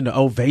just imagine the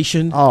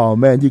ovation? Oh,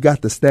 man, you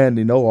got the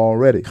standing O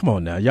already. Come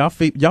on now. Y'all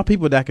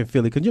people back in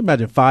Philly, can you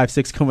imagine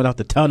 5'6" coming out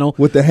the tunnel?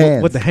 With the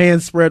hands. With the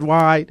hands spread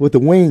wide. With the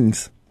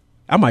wings.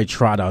 I might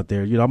trot out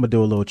there. I'm going to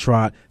do a little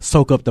trot,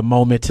 soak up the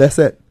moment. That's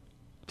it.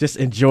 Just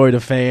enjoy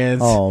the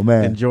fans. Oh,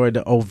 man. Enjoy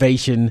the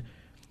ovation.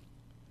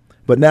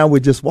 But now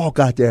we just walk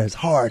out there as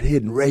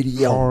hard-hitting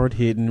radio.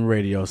 Hard-hitting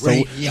radio. So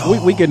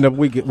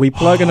we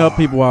plugging up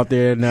people out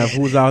there now.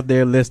 Who's out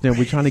there listening?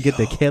 We're trying to get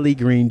the Kelly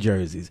Green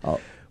jerseys.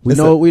 We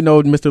know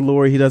Mr.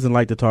 Lurie, he doesn't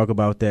like to talk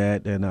about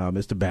that, and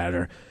Mr.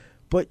 Batter.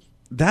 But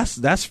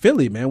that's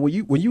Philly, man. When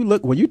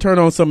you turn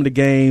on some of the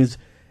games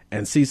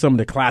and see some of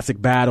the classic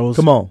battles.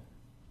 Come on.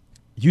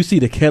 You see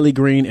the Kelly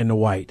Green and the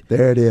white.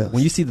 There it is.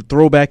 When you see the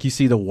throwback, you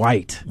see the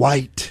white.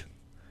 White.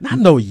 Not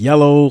no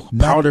yellow,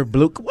 powder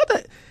blue. What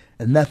the?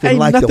 Nothing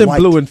like the white. Ain't nothing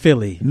blue in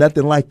Philly.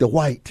 Nothing like the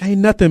white.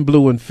 Ain't nothing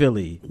blue in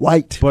Philly.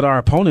 White. But our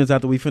opponents,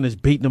 after we finish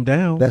beating them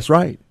down. That's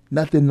right.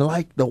 Nothing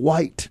like the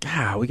white.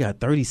 God, we got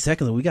 30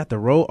 seconds and we got the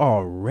roll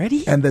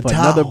already? And the for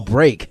towel. Another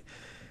break.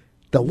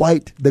 The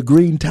white, the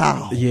green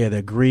towel. Yeah,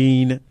 the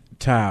green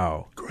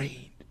towel.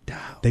 Green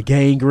towel. The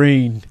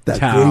gangrene the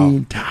towel. The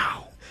green towel.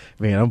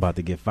 Man, I'm about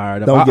to get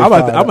fired up.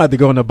 I'm about to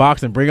go in the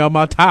box and bring out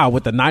my towel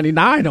with the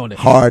 99 on it.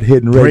 Hard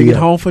hitting radio. Bring it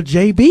home for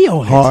JB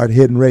on it. Hard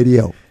hitting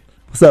radio.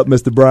 What's up,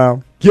 Mr.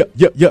 Brown? Yep.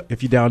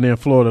 If you're down there in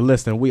Florida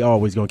listening, we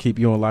always going to keep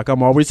you on lock.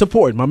 I'm always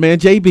supporting my man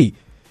JB.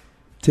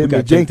 Timmy we got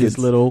to Jenkins. take this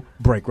little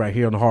break right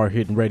here on the Hard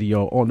Hitting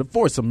Radio on the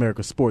Voice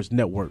America Sports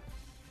Network.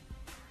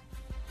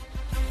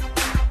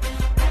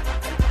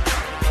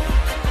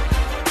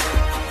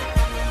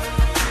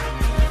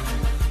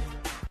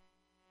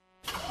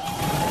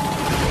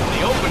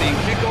 The opening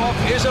kickoff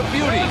is a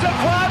beauty. It's a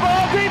fly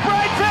ball deep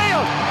right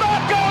field.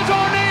 Back goes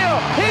O'Neal.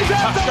 He's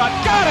at the shot.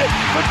 Got it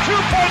with 2.8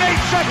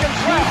 seconds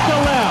left to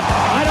left.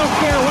 I don't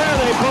care where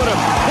they put him.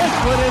 This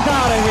one is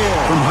out of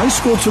here. From high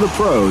school to the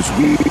pros,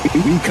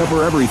 we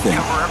cover everything.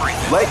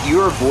 Let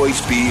your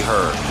voice be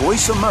heard.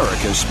 Voice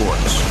America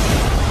Sports.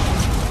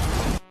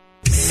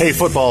 Hey,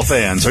 football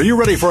fans, are you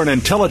ready for an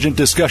intelligent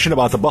discussion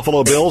about the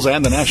Buffalo Bills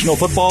and the National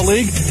Football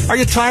League? Are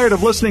you tired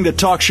of listening to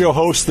talk show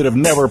hosts that have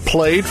never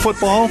played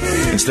football?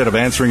 Instead of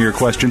answering your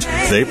questions,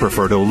 they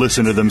prefer to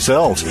listen to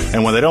themselves.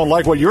 And when they don't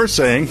like what you're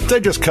saying, they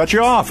just cut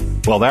you off.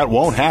 Well, that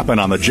won't happen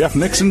on the Jeff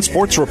Nixon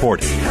Sports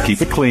Report.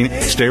 Keep it clean,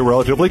 stay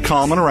relatively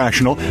calm and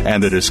rational,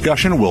 and the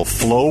discussion will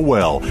flow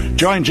well.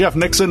 Join Jeff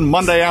Nixon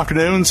Monday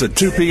afternoons at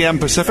 2 p.m.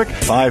 Pacific,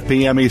 5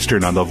 p.m.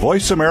 Eastern on the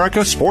Voice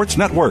America Sports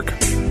Network.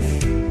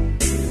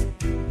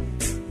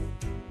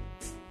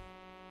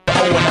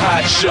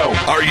 Hodge Show.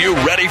 Are you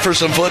ready for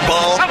some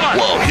football?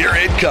 Well, here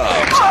it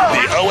comes.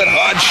 The Owen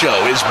Hodge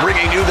Show is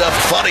bringing you the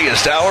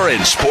funniest hour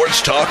in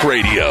sports talk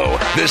radio.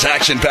 This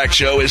action-packed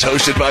show is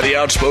hosted by the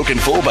outspoken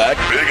fullback,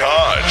 Big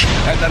Hodge,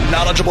 and the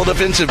knowledgeable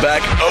defensive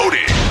back,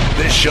 Odie.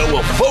 This show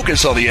will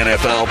focus on the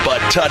NFL, but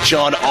touch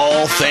on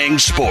all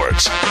things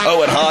sports.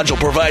 Owen Hodge will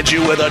provide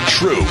you with a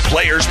true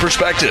player's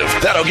perspective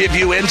that'll give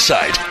you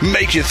insight,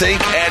 make you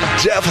think,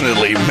 and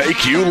definitely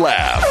make you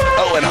laugh.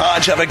 Owen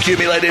Hodge have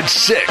accumulated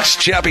 6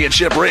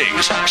 championship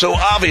rings, so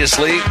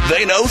obviously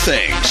they know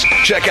things.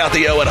 Check out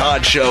the Owen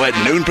Hodge Show at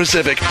noon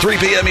Pacific, 3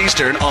 p.m.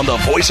 Eastern on the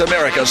Voice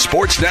America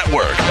Sports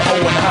Network. The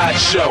Owen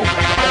Hodge Show.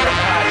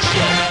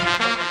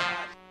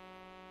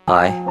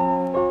 Hi,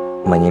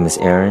 my name is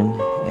Aaron,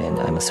 and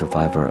I'm a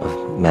survivor of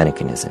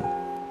mannequinism.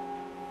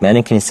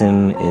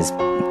 Mannequinism is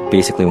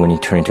basically when you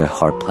turn into a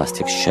hard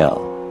plastic shell.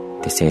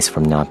 They say it's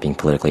from not being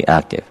politically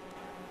active.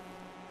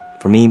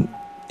 For me,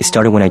 it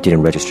started when I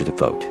didn't register to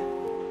vote.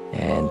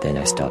 And then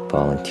I stopped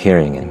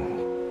volunteering,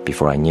 and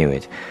before I knew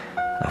it,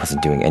 I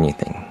wasn't doing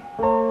anything.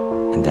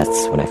 And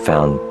that's when I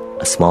found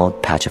a small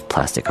patch of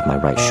plastic on my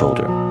right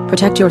shoulder.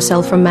 Protect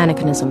yourself from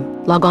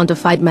mannequinism. Log on to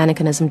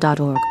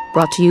fightmannequinism.org.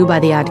 Brought to you by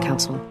the Ad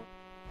Council.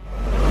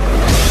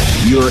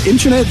 Your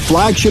internet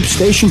flagship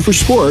station for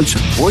sports,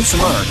 Voice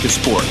America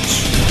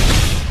Sports.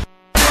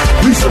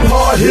 We some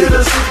hard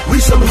hitters. We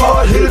some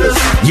hard hitters.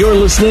 You're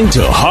listening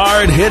to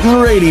Hard Hittin'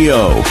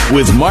 Radio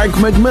with Mark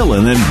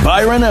McMillan and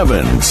Byron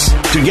Evans.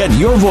 To get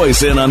your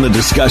voice in on the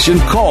discussion,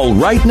 call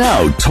right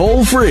now,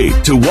 toll free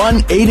to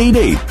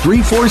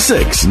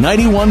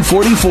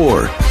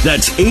 1-888-346-9144.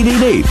 That's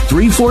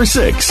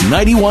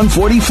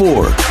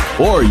 888-346-9144.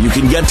 Or you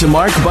can get to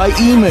Mark by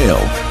email.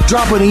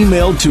 Drop an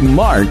email to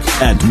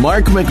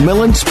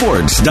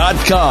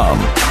mark@markmcmillansports.com.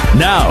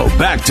 Now,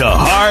 back to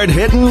Hard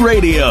Hittin'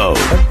 Radio.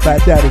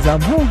 Fat Daddies,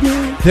 I'm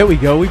hungry. There we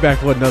go. We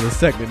back with another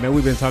segment, man.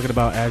 We've been talking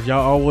about, as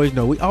y'all always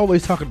know, we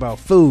always talking about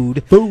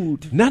food.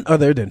 None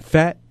other than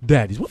Fat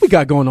Daddies. What we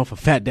got going on for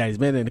Fat Daddies,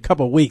 man, in a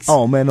couple of weeks?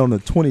 Oh, man, on the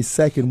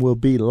 22nd, we'll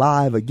be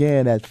live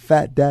again at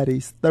Fat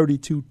Daddies,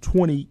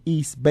 3220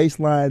 East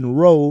Baseline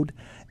Road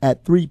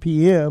at 3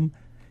 p.m.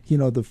 You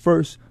know, the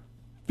first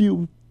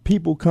few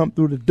people come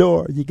through the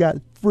door, you got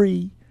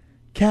free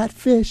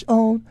catfish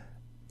on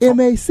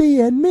MAC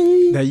and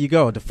me. There you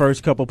go. The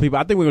first couple people.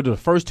 I think we're going to do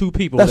the first 2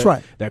 people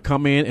that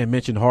come in and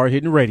mention Hard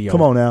Hittin' Radio.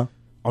 Come on now.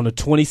 On the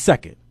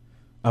 22nd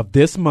of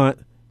this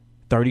month,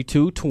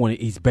 3220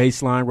 East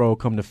Baseline Road,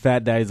 come to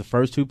Fat Daddies. The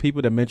first 2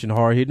 people that mention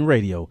Hard Hittin'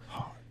 Radio.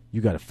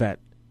 You got a fat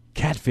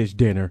catfish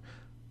dinner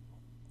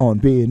on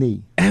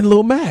B&E. And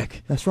Lil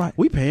Mac. That's right.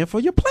 We paying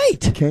for your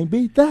plate. You can't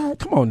beat that.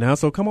 Come on now.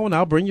 So come on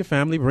out. Bring your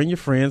family. Bring your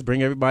friends.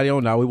 Bring everybody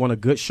on now. We want a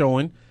good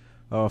showing.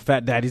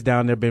 Fat Daddy's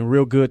down there been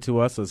real good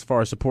to us as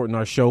far as supporting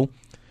our show.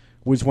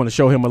 We just want to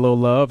show him a little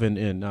love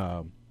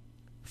and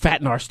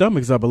fatten our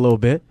stomachs up a little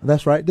bit.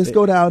 That's right. Just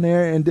go down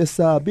there and just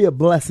be a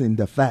blessing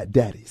to Fat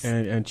Daddies.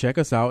 And check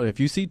us out. If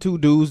you see 2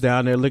 dudes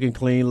down there looking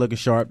clean, looking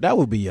sharp, that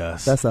would be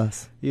us. That's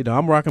us. You know,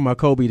 I'm rocking my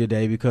Kobe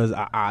today because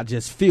I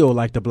just feel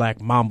like the Black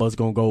Mamba's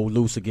going to go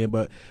loose again.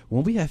 But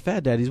when we have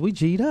Fat Daddies, we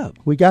G'd up.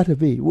 We got to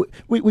be. We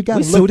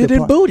got to look suited the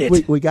and part.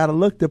 booted. We got to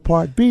look the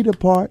part, be the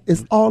part.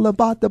 It's all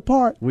about the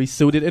part. We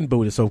suited and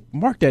booted. So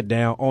mark that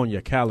down on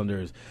your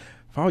calendars.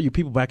 For all you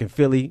people back in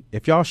Philly,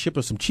 if y'all ship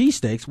us some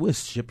cheesesteaks, we'll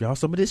ship y'all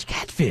some of this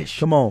catfish.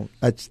 Come on.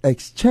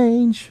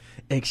 Exchange.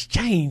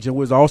 And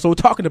we're also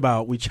talking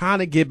about we trying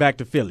to get back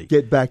to Philly.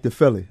 Get back to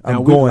Philly.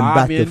 I'm going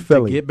back to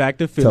Philly. Get back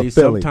to Philly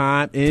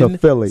sometime in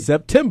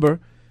September.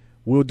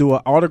 We'll do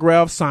an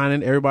autograph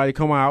signing. Everybody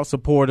come out,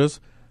 support us.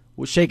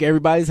 We'll shake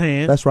everybody's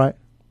hand. That's right.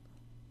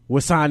 We'll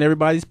sign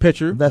everybody's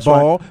picture. That's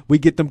ball. Right. We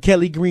get them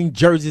Kelly Green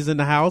jerseys in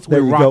the house. We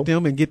rock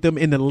them and get them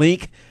in the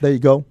link. There you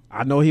go.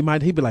 I know he'd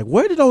be like,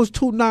 where did those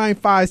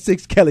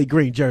 2956 Kelly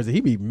Green jerseys?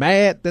 He'd be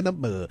mad than a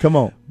mug. Come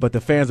on. But the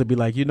fans would be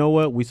like, you know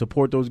what? We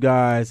support those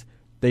guys.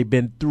 They've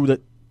been through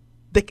the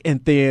thick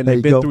and thin.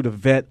 They've been through the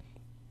vet.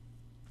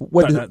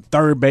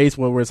 Third base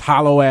where it's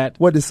hollow at.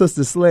 What did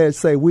Sister Sledge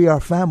say? We are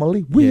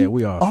family. We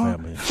are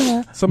family.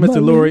 So,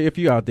 Mr. Lurie, if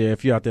you're out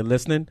there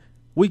listening,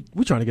 we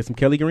trying to get some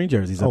Kelly Green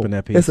jerseys up in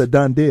that piece. It's a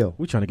done deal.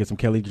 We trying to get some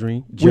Kelly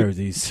Green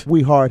jerseys.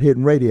 We Hard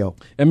Hittin' Radio.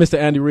 And Mr.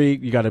 Andy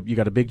Reid, you got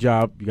a big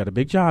job. You got a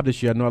big job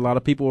this year. I know a lot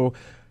of people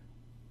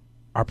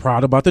are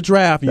proud about the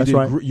draft. That's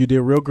right. You did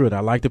real good.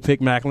 I like to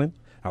pick Macklin.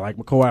 I like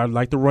McCoy. I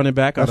like the running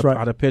back out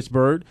of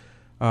Pittsburgh.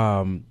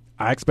 I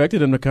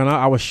expected him to come out.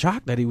 I was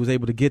shocked that he was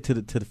able to get to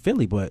the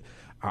Philly, but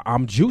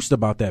I'm juiced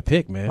about that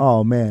pick, man.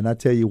 Oh, man, I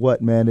tell you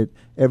what, man,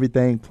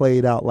 everything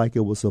played out like it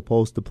was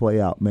supposed to play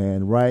out,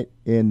 man, right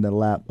in the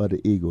lap of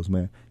the Eagles,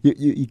 man.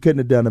 You couldn't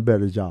have done a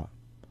better job.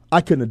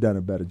 I couldn't have done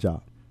a better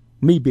job.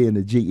 Me being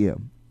the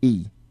GM,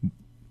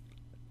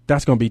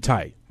 That's going to be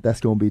tight. That's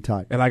going to be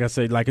tight. And like I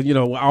said, I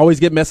always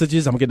get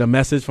messages. I'm getting a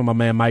message from my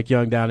man Mike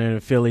Young down there in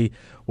Philly.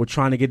 We're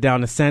trying to get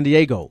down to San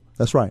Diego.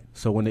 That's right.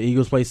 So when the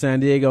Eagles play San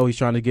Diego, he's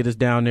trying to get us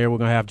down there. We're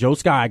going to have Joe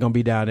Sky going to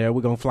be down there.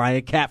 We're going to fly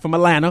in Cat from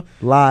Atlanta.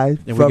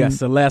 Live. And we got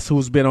Celeste,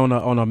 who's been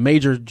on a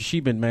major, she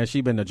been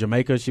to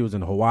Jamaica. She was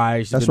in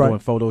Hawaii. She's been doing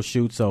photo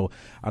shoots. So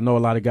I know a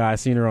lot of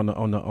guys seen her on the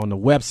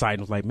website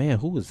and was like, man,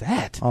 who is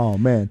that? Oh,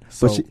 man.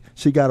 So, but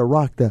she got to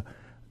rock the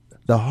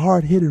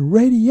hard-hitting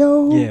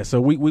radio. Yeah,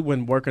 so we've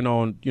been working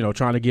on,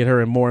 trying to get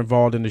her more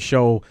involved in the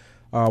show.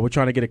 We're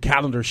trying to get a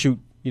calendar shoot,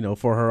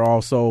 for her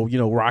also,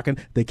 rocking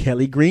the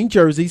Kelly Green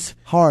jerseys.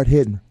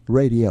 Hard-hitting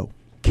radio.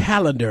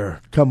 Calendar.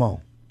 Come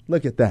on.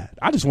 Look at that.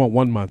 I just want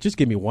 1 month. Just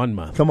give me 1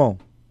 month. Come on.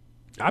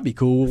 I'd be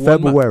cool with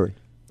February.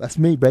 That's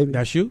me, baby.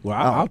 That's you? Well,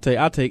 I'll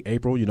take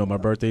April. My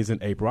birthday's in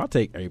April. I'll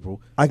take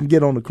April. I can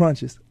get on the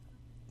crunches.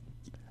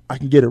 I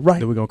can get it right.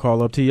 Then we're going to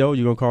call up T.O.?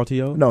 You going to call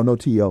T.O.? No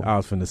T.O. I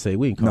was finna say,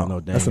 we can call no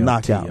damn that's a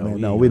knockout, T.O.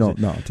 man. No, we don't.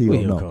 No, T.O.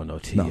 We don't call no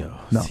T.O.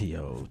 No.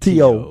 T.O.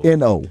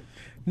 T.O.N.O.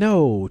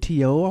 No,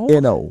 T.O.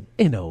 N.O.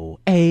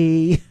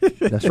 N.O.A.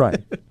 That's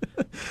right.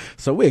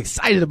 So we're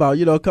excited about,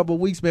 a couple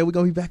of weeks, man. We're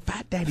going to be back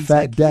Fat Daddies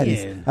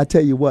Daddies. I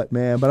tell you what,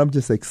 man, but I'm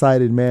just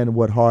excited, man,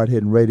 what Hard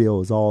Hitting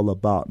Radio is all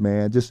about,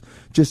 man. Just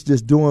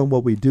doing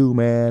what we do,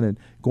 man, and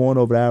going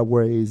over our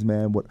ways,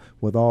 man,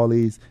 with all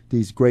these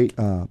great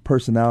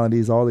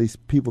personalities, all these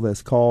people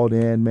that's called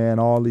in, man,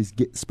 all these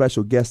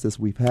special guests that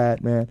we've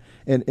had, man.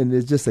 And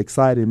it's just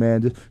exciting,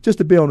 man, just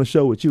to be on the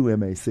show with you,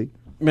 MAC.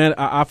 Man,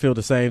 I feel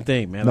the same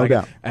thing, man. No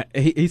doubt.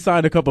 He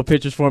signed a couple of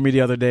pictures for me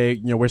the other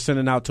day. We're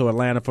sending out to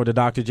Atlanta for the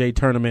Dr. J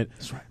tournament.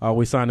 That's right.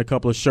 We signed a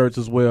couple of shirts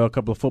as well, a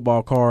couple of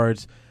football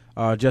cards.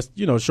 Just,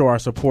 show our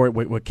support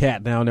with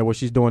Kat down there, what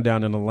she's doing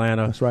down in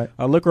Atlanta. That's right.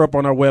 Look her up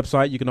on our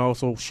website. You can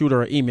also shoot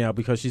her an email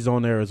because she's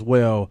on there as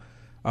well.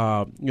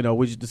 That's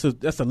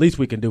the least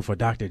we can do for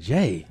Dr.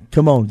 J.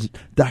 Come on,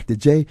 Dr.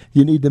 J.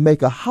 You need to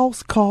make a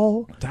house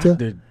call.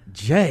 Dr.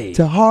 J.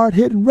 To Hard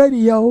Hitting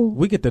Radio.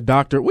 We get the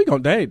doctor. We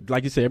gonna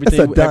like you said,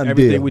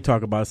 everything we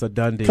talk about is a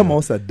done deal. Come on,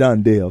 it's a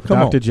done deal.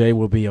 Dr. J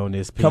will be on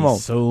this piece. Come on,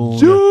 soon.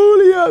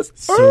 Julius,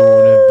 soon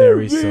and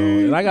very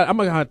soon. And I'm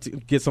gonna have to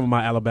get some of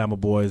my Alabama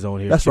boys on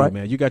here. That's too, right,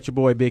 man. You got your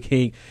boy Big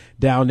Hink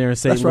down there in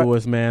St.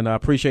 Louis, man. I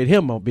appreciate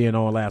him being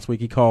on last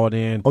week. He called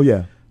in. Oh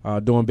yeah,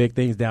 doing big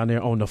things down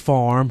there on the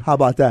farm. How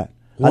about that?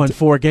 Won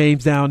 4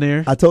 games down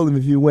there. I told him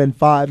if you win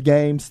 5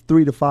 games,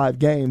 3 to 5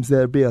 games,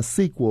 there'll be a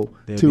sequel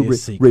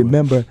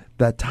Remember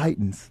the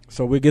Titans.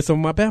 So we get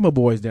some of my Bama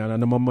boys down there. I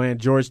know my man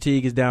George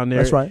Teague is down there.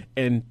 That's right.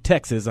 In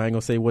Texas. I ain't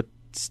going to say what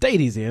state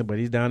he's in, but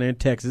he's down there in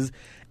Texas.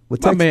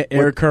 My man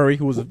Eric Curry,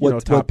 who was a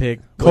top pick.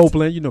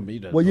 Copeland, you know me.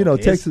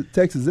 Texas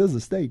is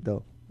a state,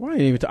 though. Well, I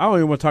don't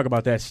even want to talk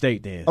about that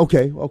state then.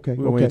 Okay. We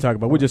don't want to talk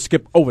about. We just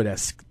skip over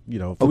that.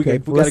 If we got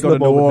to go to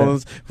New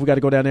Orleans, if we got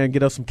to go down there and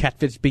get us some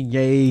catfish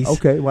beignets.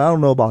 Okay, well I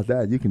don't know about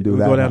that. You can do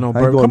that. Go down on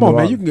Bourbon. Come on,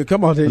 man. You can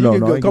come on there.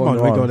 Come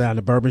on, we go down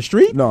to Bourbon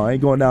Street. No, I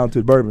ain't going down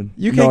to Bourbon.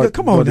 You can't go.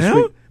 Come on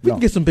now. We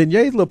can get some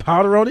beignets, a little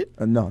powder on it.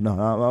 No.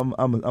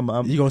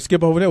 I'm. You gonna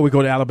skip over there? We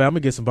go to Alabama,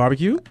 get some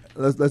barbecue.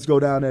 Let's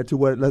go down there to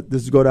where.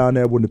 Let's go down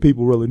there when the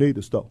people really need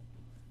the stuff.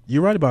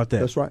 You're right about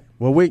that. That's right.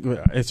 Well,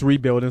 it's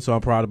rebuilding, so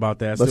I'm proud about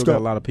that. Still got a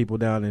lot of people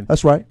down in.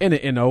 That's right. In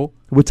the NO.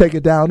 We'll take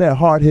it down there.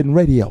 Hard Hitting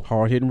Radio.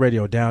 Hard Hitting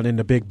Radio down in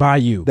the Big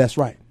Bayou. That's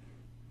right.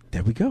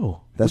 There we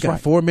go. That's we got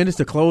right. 4 minutes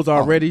to close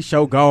already.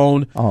 Show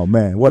gone. Oh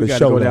man, what a show! We got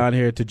to go down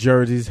here to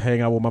Jersey's, hang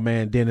out with my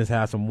man Dennis,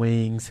 have some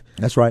wings.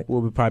 That's right.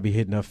 We'll probably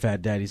hitting up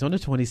Fat Daddies on the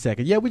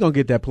 22nd. Yeah, we're gonna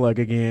get that plug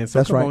again.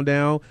 So come on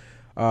down.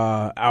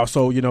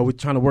 Also, we're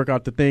trying to work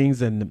out the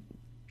things and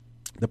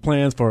the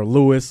plans for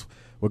Lewis.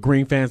 With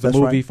Green Fans, the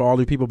movie, for all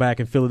the people back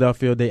in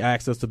Philadelphia, they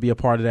asked us to be a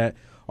part of that.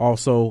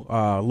 Also,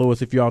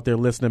 Lewis, if you're out there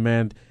listening,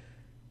 man,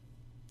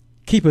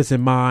 keep us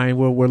in mind.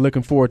 We're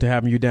looking forward to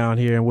having you down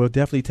here, and we'll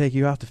definitely take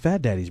you out to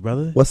Fat Daddy's,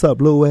 brother. What's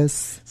up,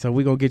 Lewis? So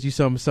we're going to get you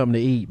something to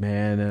eat,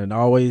 man. And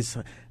always,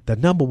 the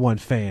number one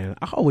fan,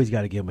 I always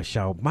got to give him a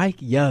shout, Mike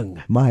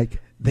Young.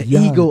 Mike the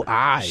Young. Eagle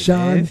Eye, Sean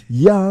man.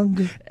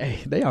 Young.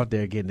 Hey, they out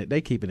there getting it.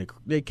 They keeping it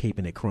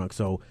crunk.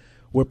 So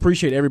we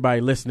appreciate everybody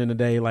listening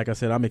today. Like I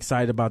said, I'm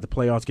excited about the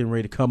playoffs getting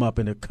ready to come up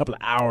in a couple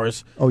of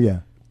hours. Oh,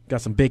 yeah.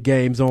 Got some big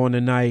games on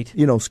tonight.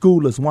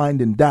 School is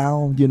winding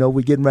down.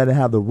 We're getting ready to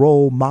have the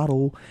role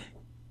model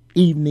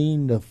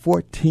evening, the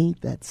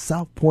 14th at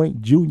South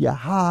Point Junior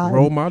High.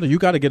 Role model? You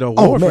got to get an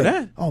award for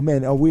that. Oh,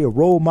 man. Are we a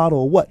role model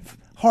or what?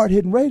 Hard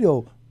Hitting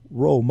Radio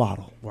role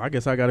model. Well, I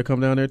guess I got to come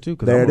down there too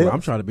because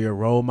I'm trying to be a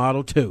role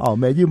model too. Oh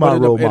man, you my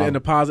role model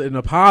in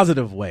a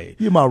positive way.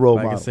 You my role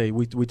model. Like I say,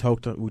 we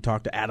talked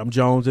to Adam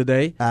Jones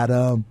today.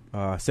 Adam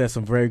said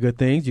some very good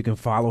things. You can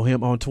follow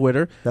him on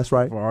Twitter. That's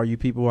right. For all you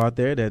people out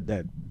there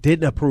that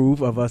didn't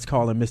approve of us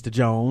calling Mr.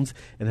 Jones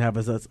and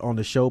having us on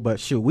the show, but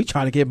shoot, we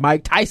trying to get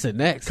Mike Tyson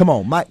next. Come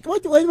on, Mike.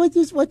 What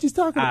you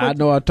talking about? I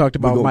know I talked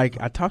about Mike.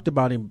 I talked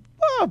about him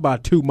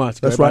about 2 months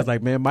ago. That's right. I was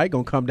like, man, Mike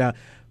gonna come down.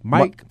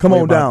 Mike, come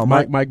on down,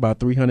 Mike about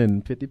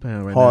 350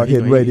 pounds right now. Hard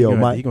Hitting Radio, He's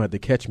Mike. going to have to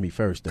catch me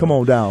first. Though. Come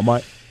on down,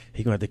 Mike.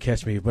 He's going to have to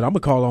catch me. But I'm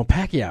going to call on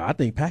Pacquiao. I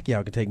think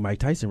Pacquiao can take Mike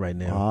Tyson right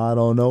now. I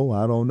don't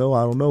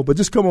know. But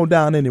just come on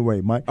down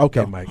anyway, Mike.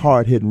 Okay, Mike.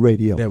 Hard Hittin'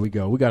 Radio. There we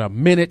go. We got a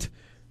minute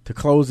to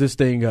close this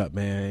thing up,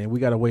 man. We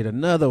got to wait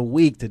another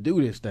week to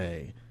do this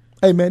thing.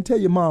 Hey, man, tell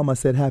your mom I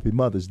said Happy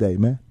Mother's Day,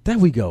 man. There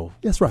we go.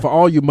 That's right. For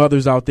all you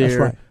mothers out there, that's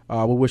right.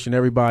 We're wishing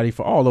everybody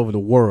for all over the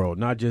world,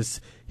 not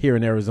just here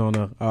in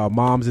Arizona.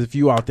 Moms, if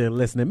you out there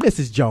listening,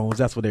 Mrs. Jones,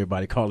 that's what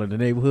everybody call in the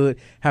neighborhood.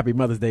 Happy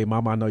Mother's Day,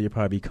 Mom. I know you'll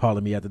probably be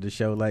calling me after the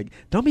show like,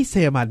 don't be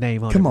saying my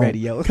name on the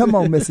radio. Come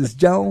on, Mrs.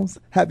 Jones.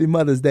 Happy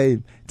Mother's Day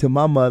to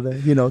my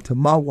mother, to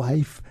my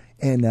wife.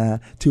 And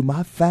to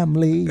my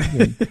family,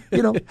 and,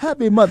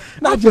 happy mother.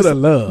 Not just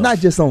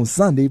on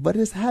Sunday, but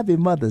it's Happy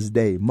Mother's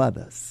Day,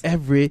 mothers.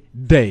 Every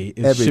day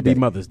should be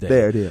Mother's Day.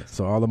 There it is.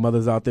 So all the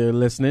mothers out there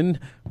listening,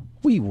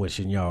 we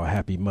wishing y'all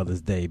Happy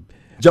Mother's Day.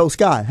 Joe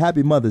Sky,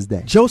 Happy Mother's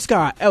Day. Joe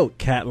Sky out,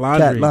 Cat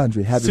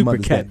Laundry. Happy Super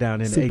Mother's Cat Day. down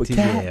in Super ATL.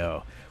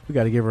 Cat. We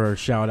got to give her a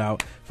shout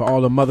out for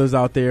all the mothers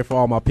out there, for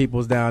all my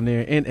peoples down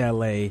there in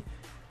LA,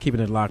 keeping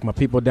it locked. My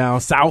people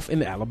down south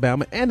in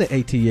Alabama and the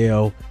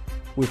ATL.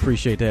 We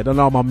appreciate that. And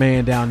all my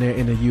man down there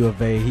in the U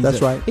of A.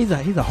 That's right. He's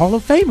a Hall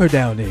of Famer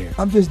down there.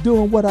 I'm just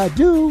doing what I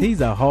do.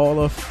 He's a Hall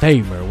of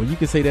Famer. Well, you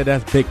can say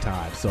that's big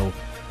time. So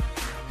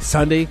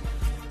Sunday,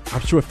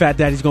 I'm sure Fat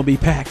Daddy's going to be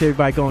packed.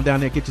 Everybody going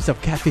down there, get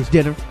yourself catfish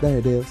dinner. There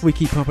it is. We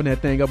keep pumping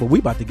that thing up, but we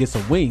about to get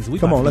some wings.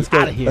 Come on, let's go.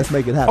 Let's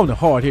make it happen. On the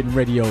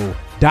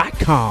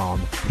hardhittinradio.com.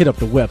 Hit up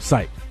the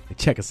website and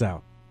check us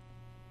out.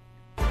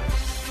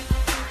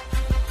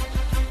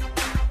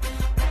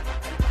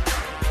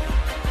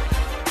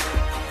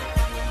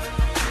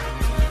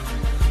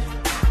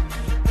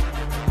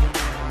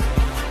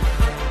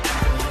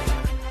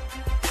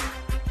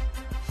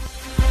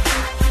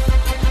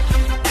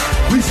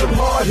 We some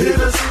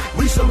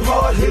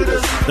hard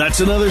hitters.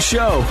 That's another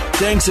show.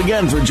 Thanks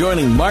again for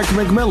joining Mark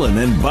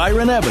McMillan and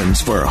Byron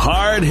Evans for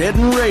Hard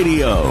Hittin'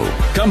 Radio.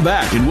 Come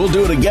back and we'll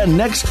do it again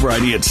next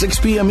Friday at 6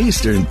 p.m.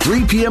 Eastern,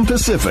 3 p.m.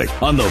 Pacific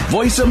on the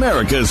Voice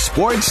America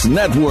Sports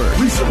Network.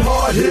 We some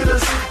hard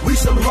hitters. We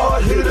some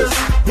hard hitters.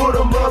 Put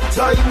them up,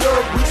 tighten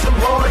up. We some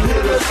hard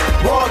hitters.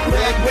 Mark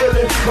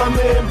McMillan, my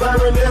man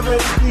Byron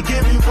Evans. We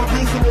give you a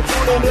reason to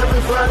tune in every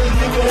Friday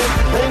evening.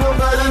 Ain't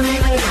nobody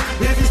leaving.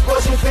 If you're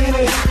sports and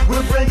feeling,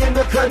 we're bringing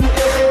the cutting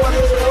edge.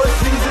 Sports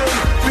season,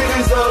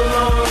 feelings are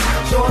long.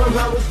 Show them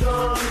how it's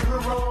done. We're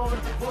on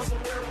Voice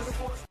America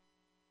Sports.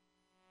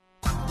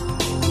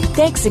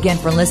 Thanks again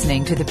for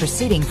listening to the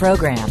preceding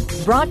program,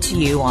 brought to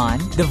you on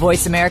the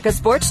Voice America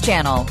Sports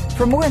Channel.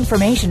 For more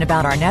information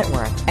about our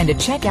network and to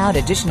check out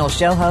additional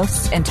show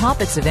hosts and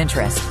topics of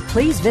interest,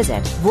 please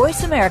visit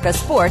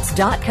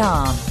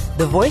voiceamericasports.com.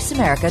 The Voice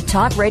America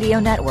Talk Radio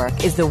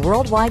Network is the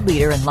worldwide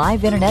leader in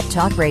live Internet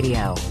talk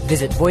radio.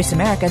 Visit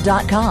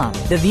voiceamerica.com.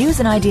 The views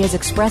and ideas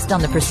expressed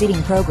on the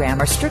preceding program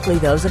are strictly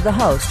those of the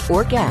host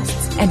or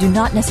guests and do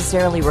not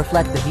necessarily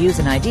reflect the views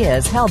and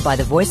ideas held by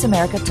the Voice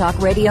America Talk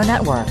Radio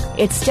Network,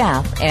 its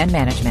staff, and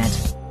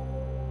management.